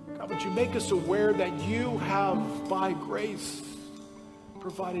 God, would you make us aware that you have, by grace,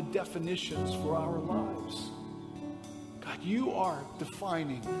 provided definitions for our lives. God, you are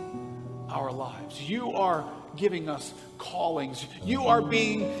defining our lives. You are giving us callings. You are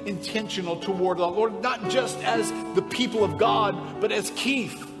being intentional toward the Lord, not just as the people of God, but as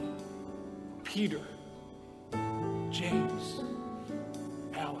Keith, Peter, James,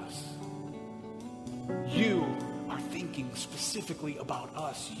 Alice. You are thinking specifically about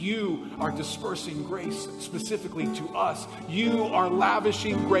us. You are dispersing grace specifically to us. You are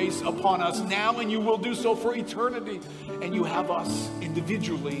lavishing grace upon us now, and you will do so for eternity. And you have us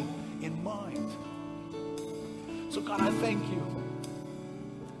individually in mind. So God, I thank you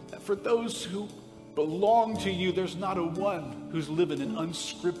that for those who belong to you, there's not a one who's living an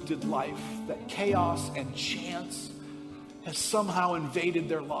unscripted life, that chaos and chance has somehow invaded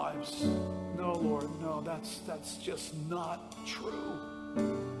their lives. No, Lord, no, that's just not true.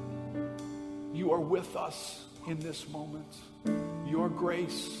 You are with us in this moment. Your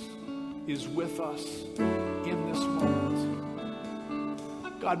grace is with us in this moment.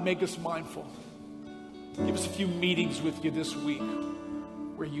 God, make us mindful. Give us a few meetings with you this week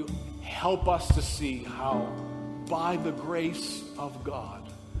where you help us to see how, by the grace of God,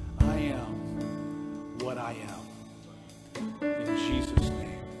 I am what I am. In Jesus'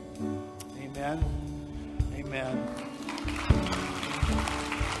 name. Amen. Amen.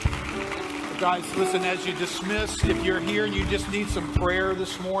 Guys, listen, as you dismiss, if you're here and you just need some prayer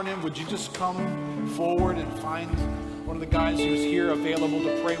this morning, would you just come forward and find one of the guys who's here available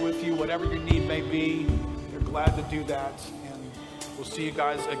to pray with you, whatever your need may be. They're glad to do that. And we'll see you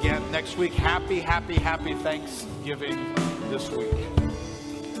guys again next week. Happy Thanksgiving this week.